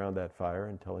sitting around that fire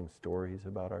and telling stories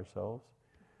about ourselves,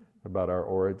 about our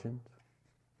origins.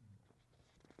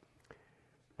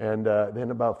 And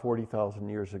then about 40,000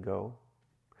 years ago,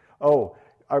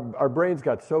 our brains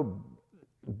got so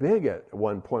big at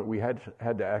one point we had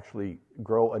to actually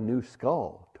grow a new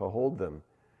skull to hold them.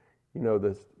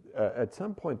 At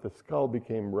some point the skull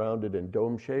became rounded and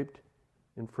dome-shaped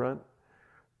in front.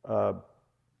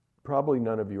 Probably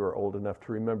none of you are old enough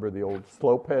to remember the old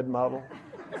slope-head model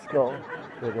skull.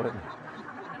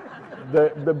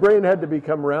 The brain had to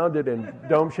become rounded and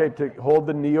dome-shaped to hold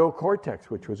the neocortex,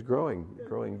 which was growing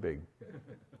big.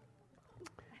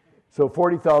 So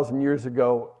 40,000 years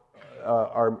ago,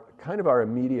 our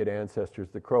immediate ancestors,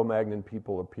 the Cro-Magnon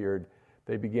people, appeared.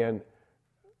 They began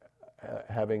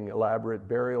having elaborate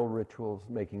burial rituals,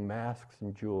 making masks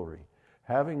and jewelry,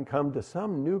 having come to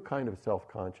some new kind of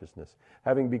self-consciousness,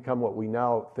 having become what we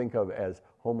now think of as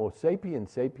Homo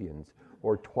sapiens sapiens,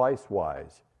 or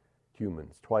twice-wise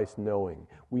humans, twice knowing.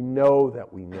 We know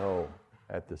that we know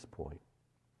at this point.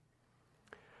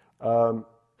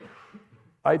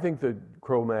 I think the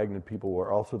Cro-Magnon people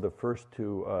were also the first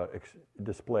to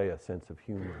display a sense of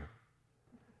humor,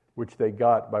 which they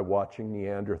got by watching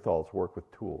Neanderthals work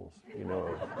with tools.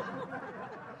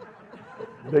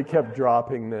 They kept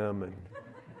dropping them, and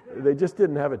they just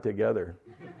didn't have it together.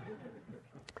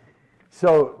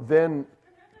 So then,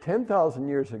 10,000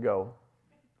 years ago,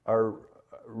 our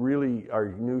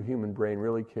new human brain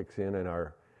really kicks in, and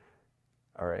our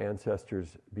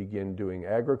ancestors begin doing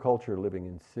agriculture, living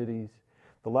in cities.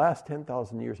 The last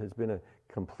 10,000 years has been a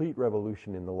complete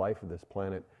revolution in the life of this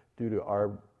planet due to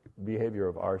our behavior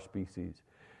of our species.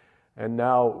 And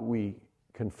now we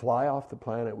can fly off the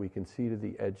planet, we can see to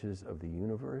the edges of the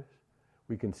universe,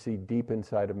 we can see deep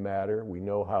inside of matter, we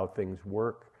know how things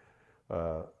work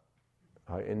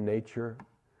in nature.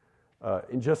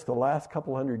 In just the last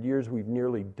couple hundred years, we've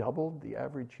nearly doubled the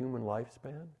average human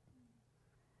lifespan.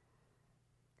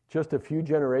 Just a few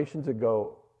generations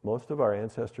ago, most of our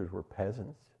ancestors were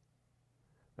peasants.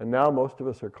 And now most of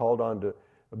us are called on to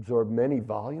absorb many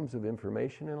volumes of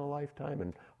information in a lifetime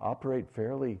and operate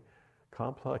fairly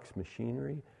complex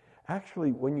machinery.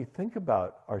 Actually, when you think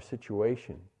about our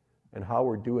situation and how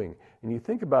we're doing, and you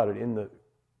think about it in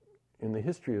the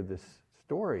history of this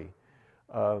story,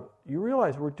 you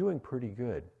realize we're doing pretty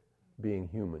good being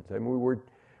humans. I mean,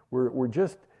 we're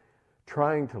just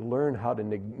trying to learn how to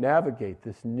navigate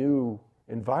this new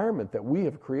environment that we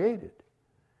have created.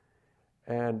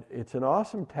 And it's an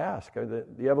awesome task.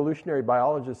 The evolutionary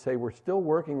biologists say we're still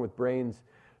working with brains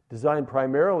designed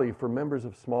primarily for members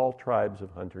of small tribes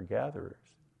of hunter-gatherers,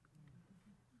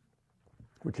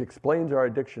 which explains our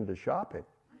addiction to shopping.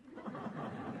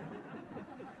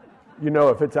 You know,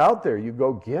 if it's out there, you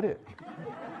go get it.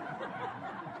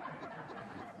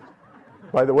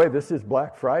 By the way, this is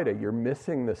Black Friday. You're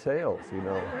missing the sales, you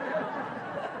know.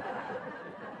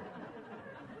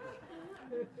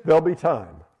 There'll be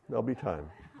time. There'll be time.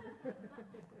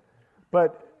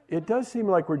 But it does seem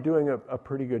like we're doing a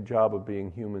pretty good job of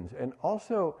being humans. And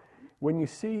also, when you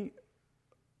see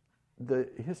the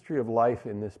history of life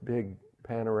in this big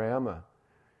panorama,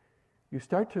 you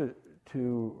start to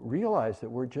realize that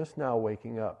we're just now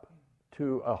waking up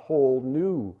to a whole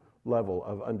new level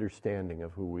of understanding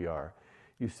of who we are.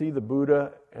 You see the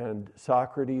Buddha and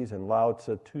Socrates and Lao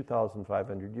Tzu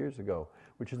 2,500 years ago,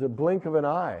 which is a blink of an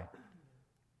eye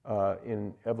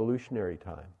in evolutionary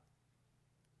time.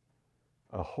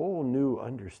 A whole new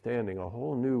understanding, a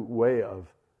whole new way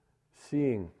of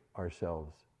seeing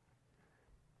ourselves.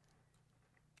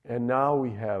 And now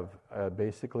we have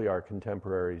basically our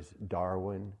contemporaries,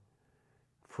 Darwin,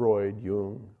 Freud,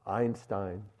 Jung,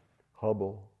 Einstein,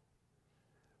 Hubble.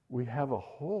 We have a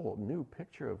whole new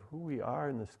picture of who we are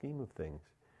in the scheme of things.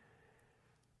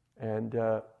 And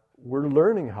we're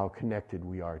learning how connected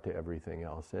we are to everything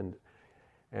else, and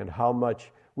how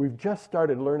much, we've just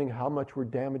started learning how much we're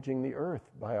damaging the earth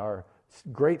by our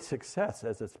great success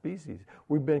as a species.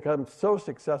 We've become so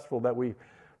successful that we're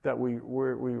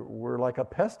like a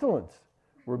pestilence.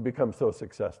 We've become so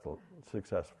successful.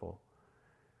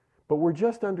 But we're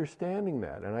just understanding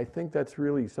that, and I think that's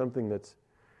really something that's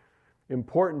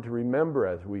important to remember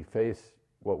as we face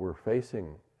what we're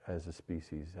facing as a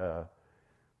species.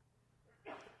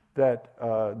 That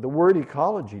the word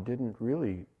ecology didn't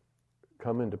really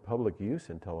come into public use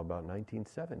until about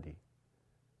 1970.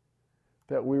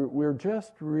 That we're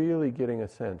just really getting a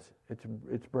sense.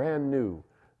 It's brand new,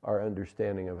 our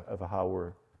understanding of how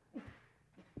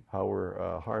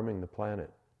we're harming the planet.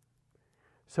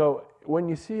 So when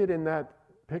you see it in that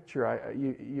picture,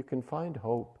 you can find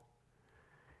hope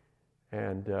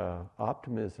and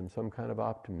optimism, some kind of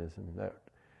optimism that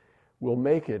we'll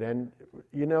make it, and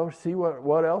see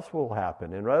what else will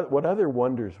happen and what other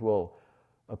wonders will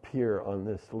appear on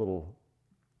this little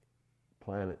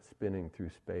planet spinning through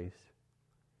space.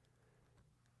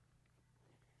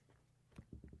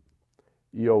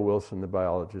 E.O. Wilson, the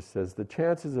biologist, says, the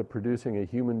chances of producing a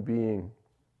human being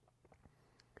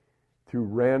through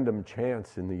random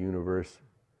chance in the universe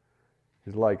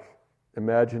is like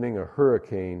imagining a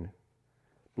hurricane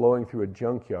blowing through a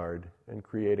junkyard and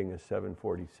creating a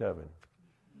 747.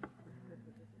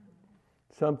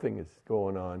 Something is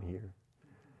going on here.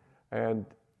 And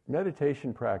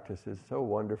meditation practice is so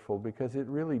wonderful because it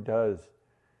really does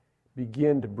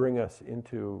begin to bring us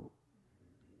into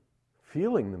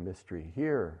feeling the mystery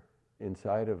here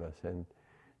inside of us and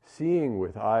seeing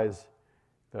with eyes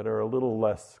that are a little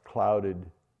less clouded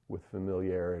with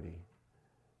familiarity.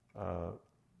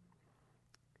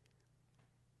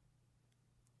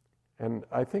 And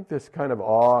I think this kind of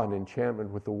awe and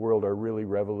enchantment with the world are really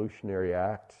revolutionary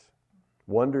acts.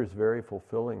 Wonder is very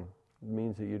fulfilling. It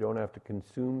means that you don't have to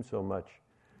consume so much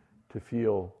to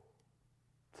feel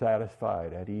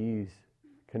satisfied, at ease,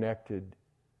 connected,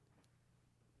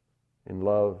 in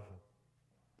love.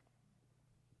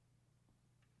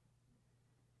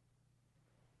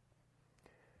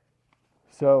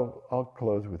 So I'll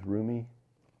close with Rumi.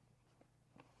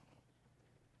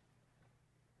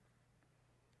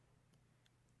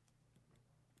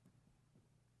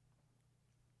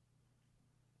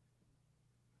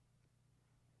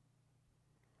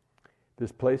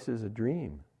 This place is a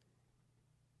dream.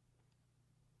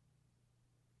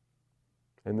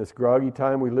 And this groggy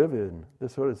time we live in,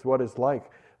 this is what it's like.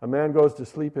 A man goes to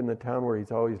sleep in the town where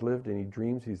he's always lived, and he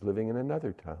dreams he's living in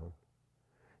another town.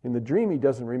 In the dream, he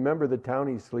doesn't remember the town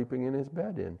he's sleeping in his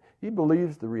bed in. He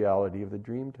believes the reality of the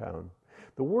dream town.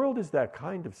 The world is that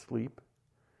kind of sleep.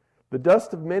 The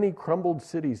dust of many crumbled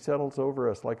cities settles over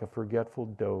us like a forgetful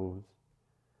doze.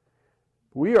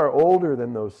 We are older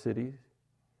than those cities.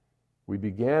 We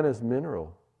began as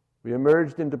mineral. We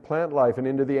emerged into plant life and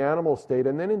into the animal state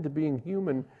and then into being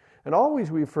human. And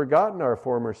always we've forgotten our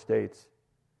former states,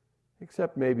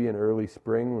 except maybe in early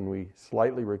spring when we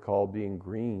slightly recall being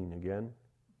green again.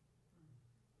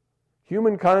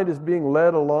 Humankind is being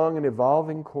led along an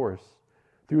evolving course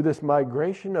through this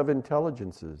migration of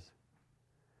intelligences.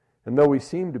 And though we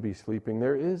seem to be sleeping,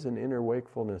 there is an inner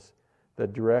wakefulness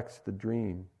that directs the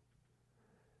dream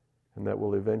and that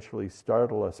will eventually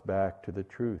startle us back to the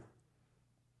truth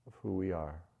of who we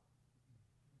are.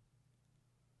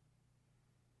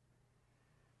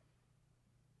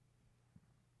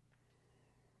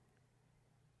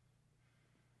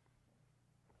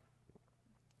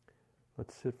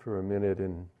 Let's sit for a minute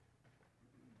and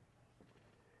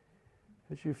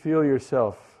As you feel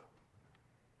yourself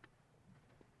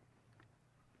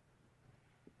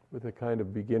with a kind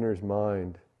of beginner's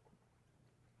mind,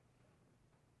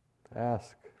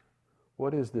 ask,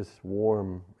 what is this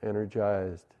warm,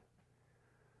 energized,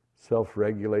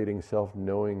 self-regulating,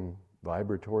 self-knowing,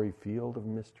 vibratory field of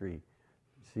mystery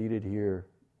seated here?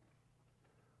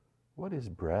 What is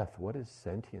breath? What is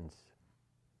sentience?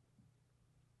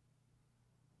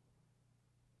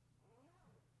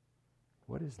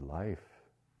 What is life?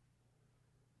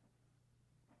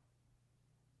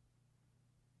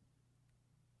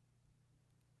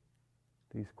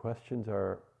 These questions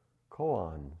are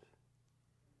koans,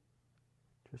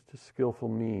 just a skillful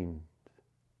means.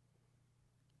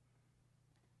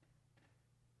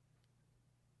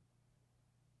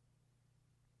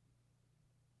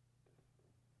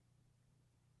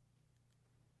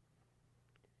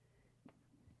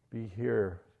 Be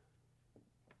here.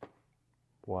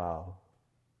 Wow.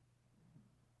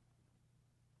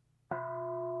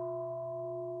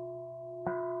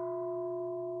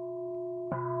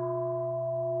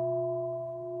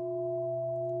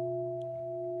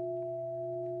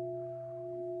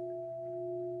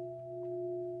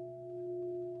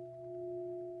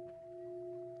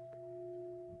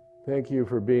 Thank you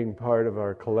for being part of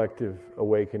our collective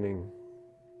awakening.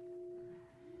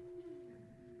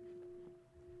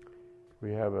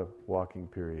 We have a walking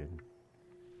period.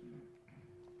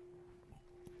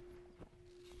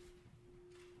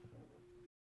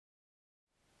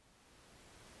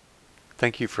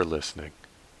 Thank you for listening.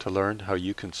 To learn how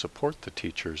you can support the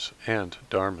teachers and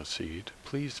Dharma Seed,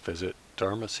 please visit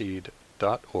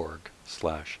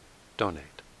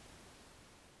dharmaseed.org/donate.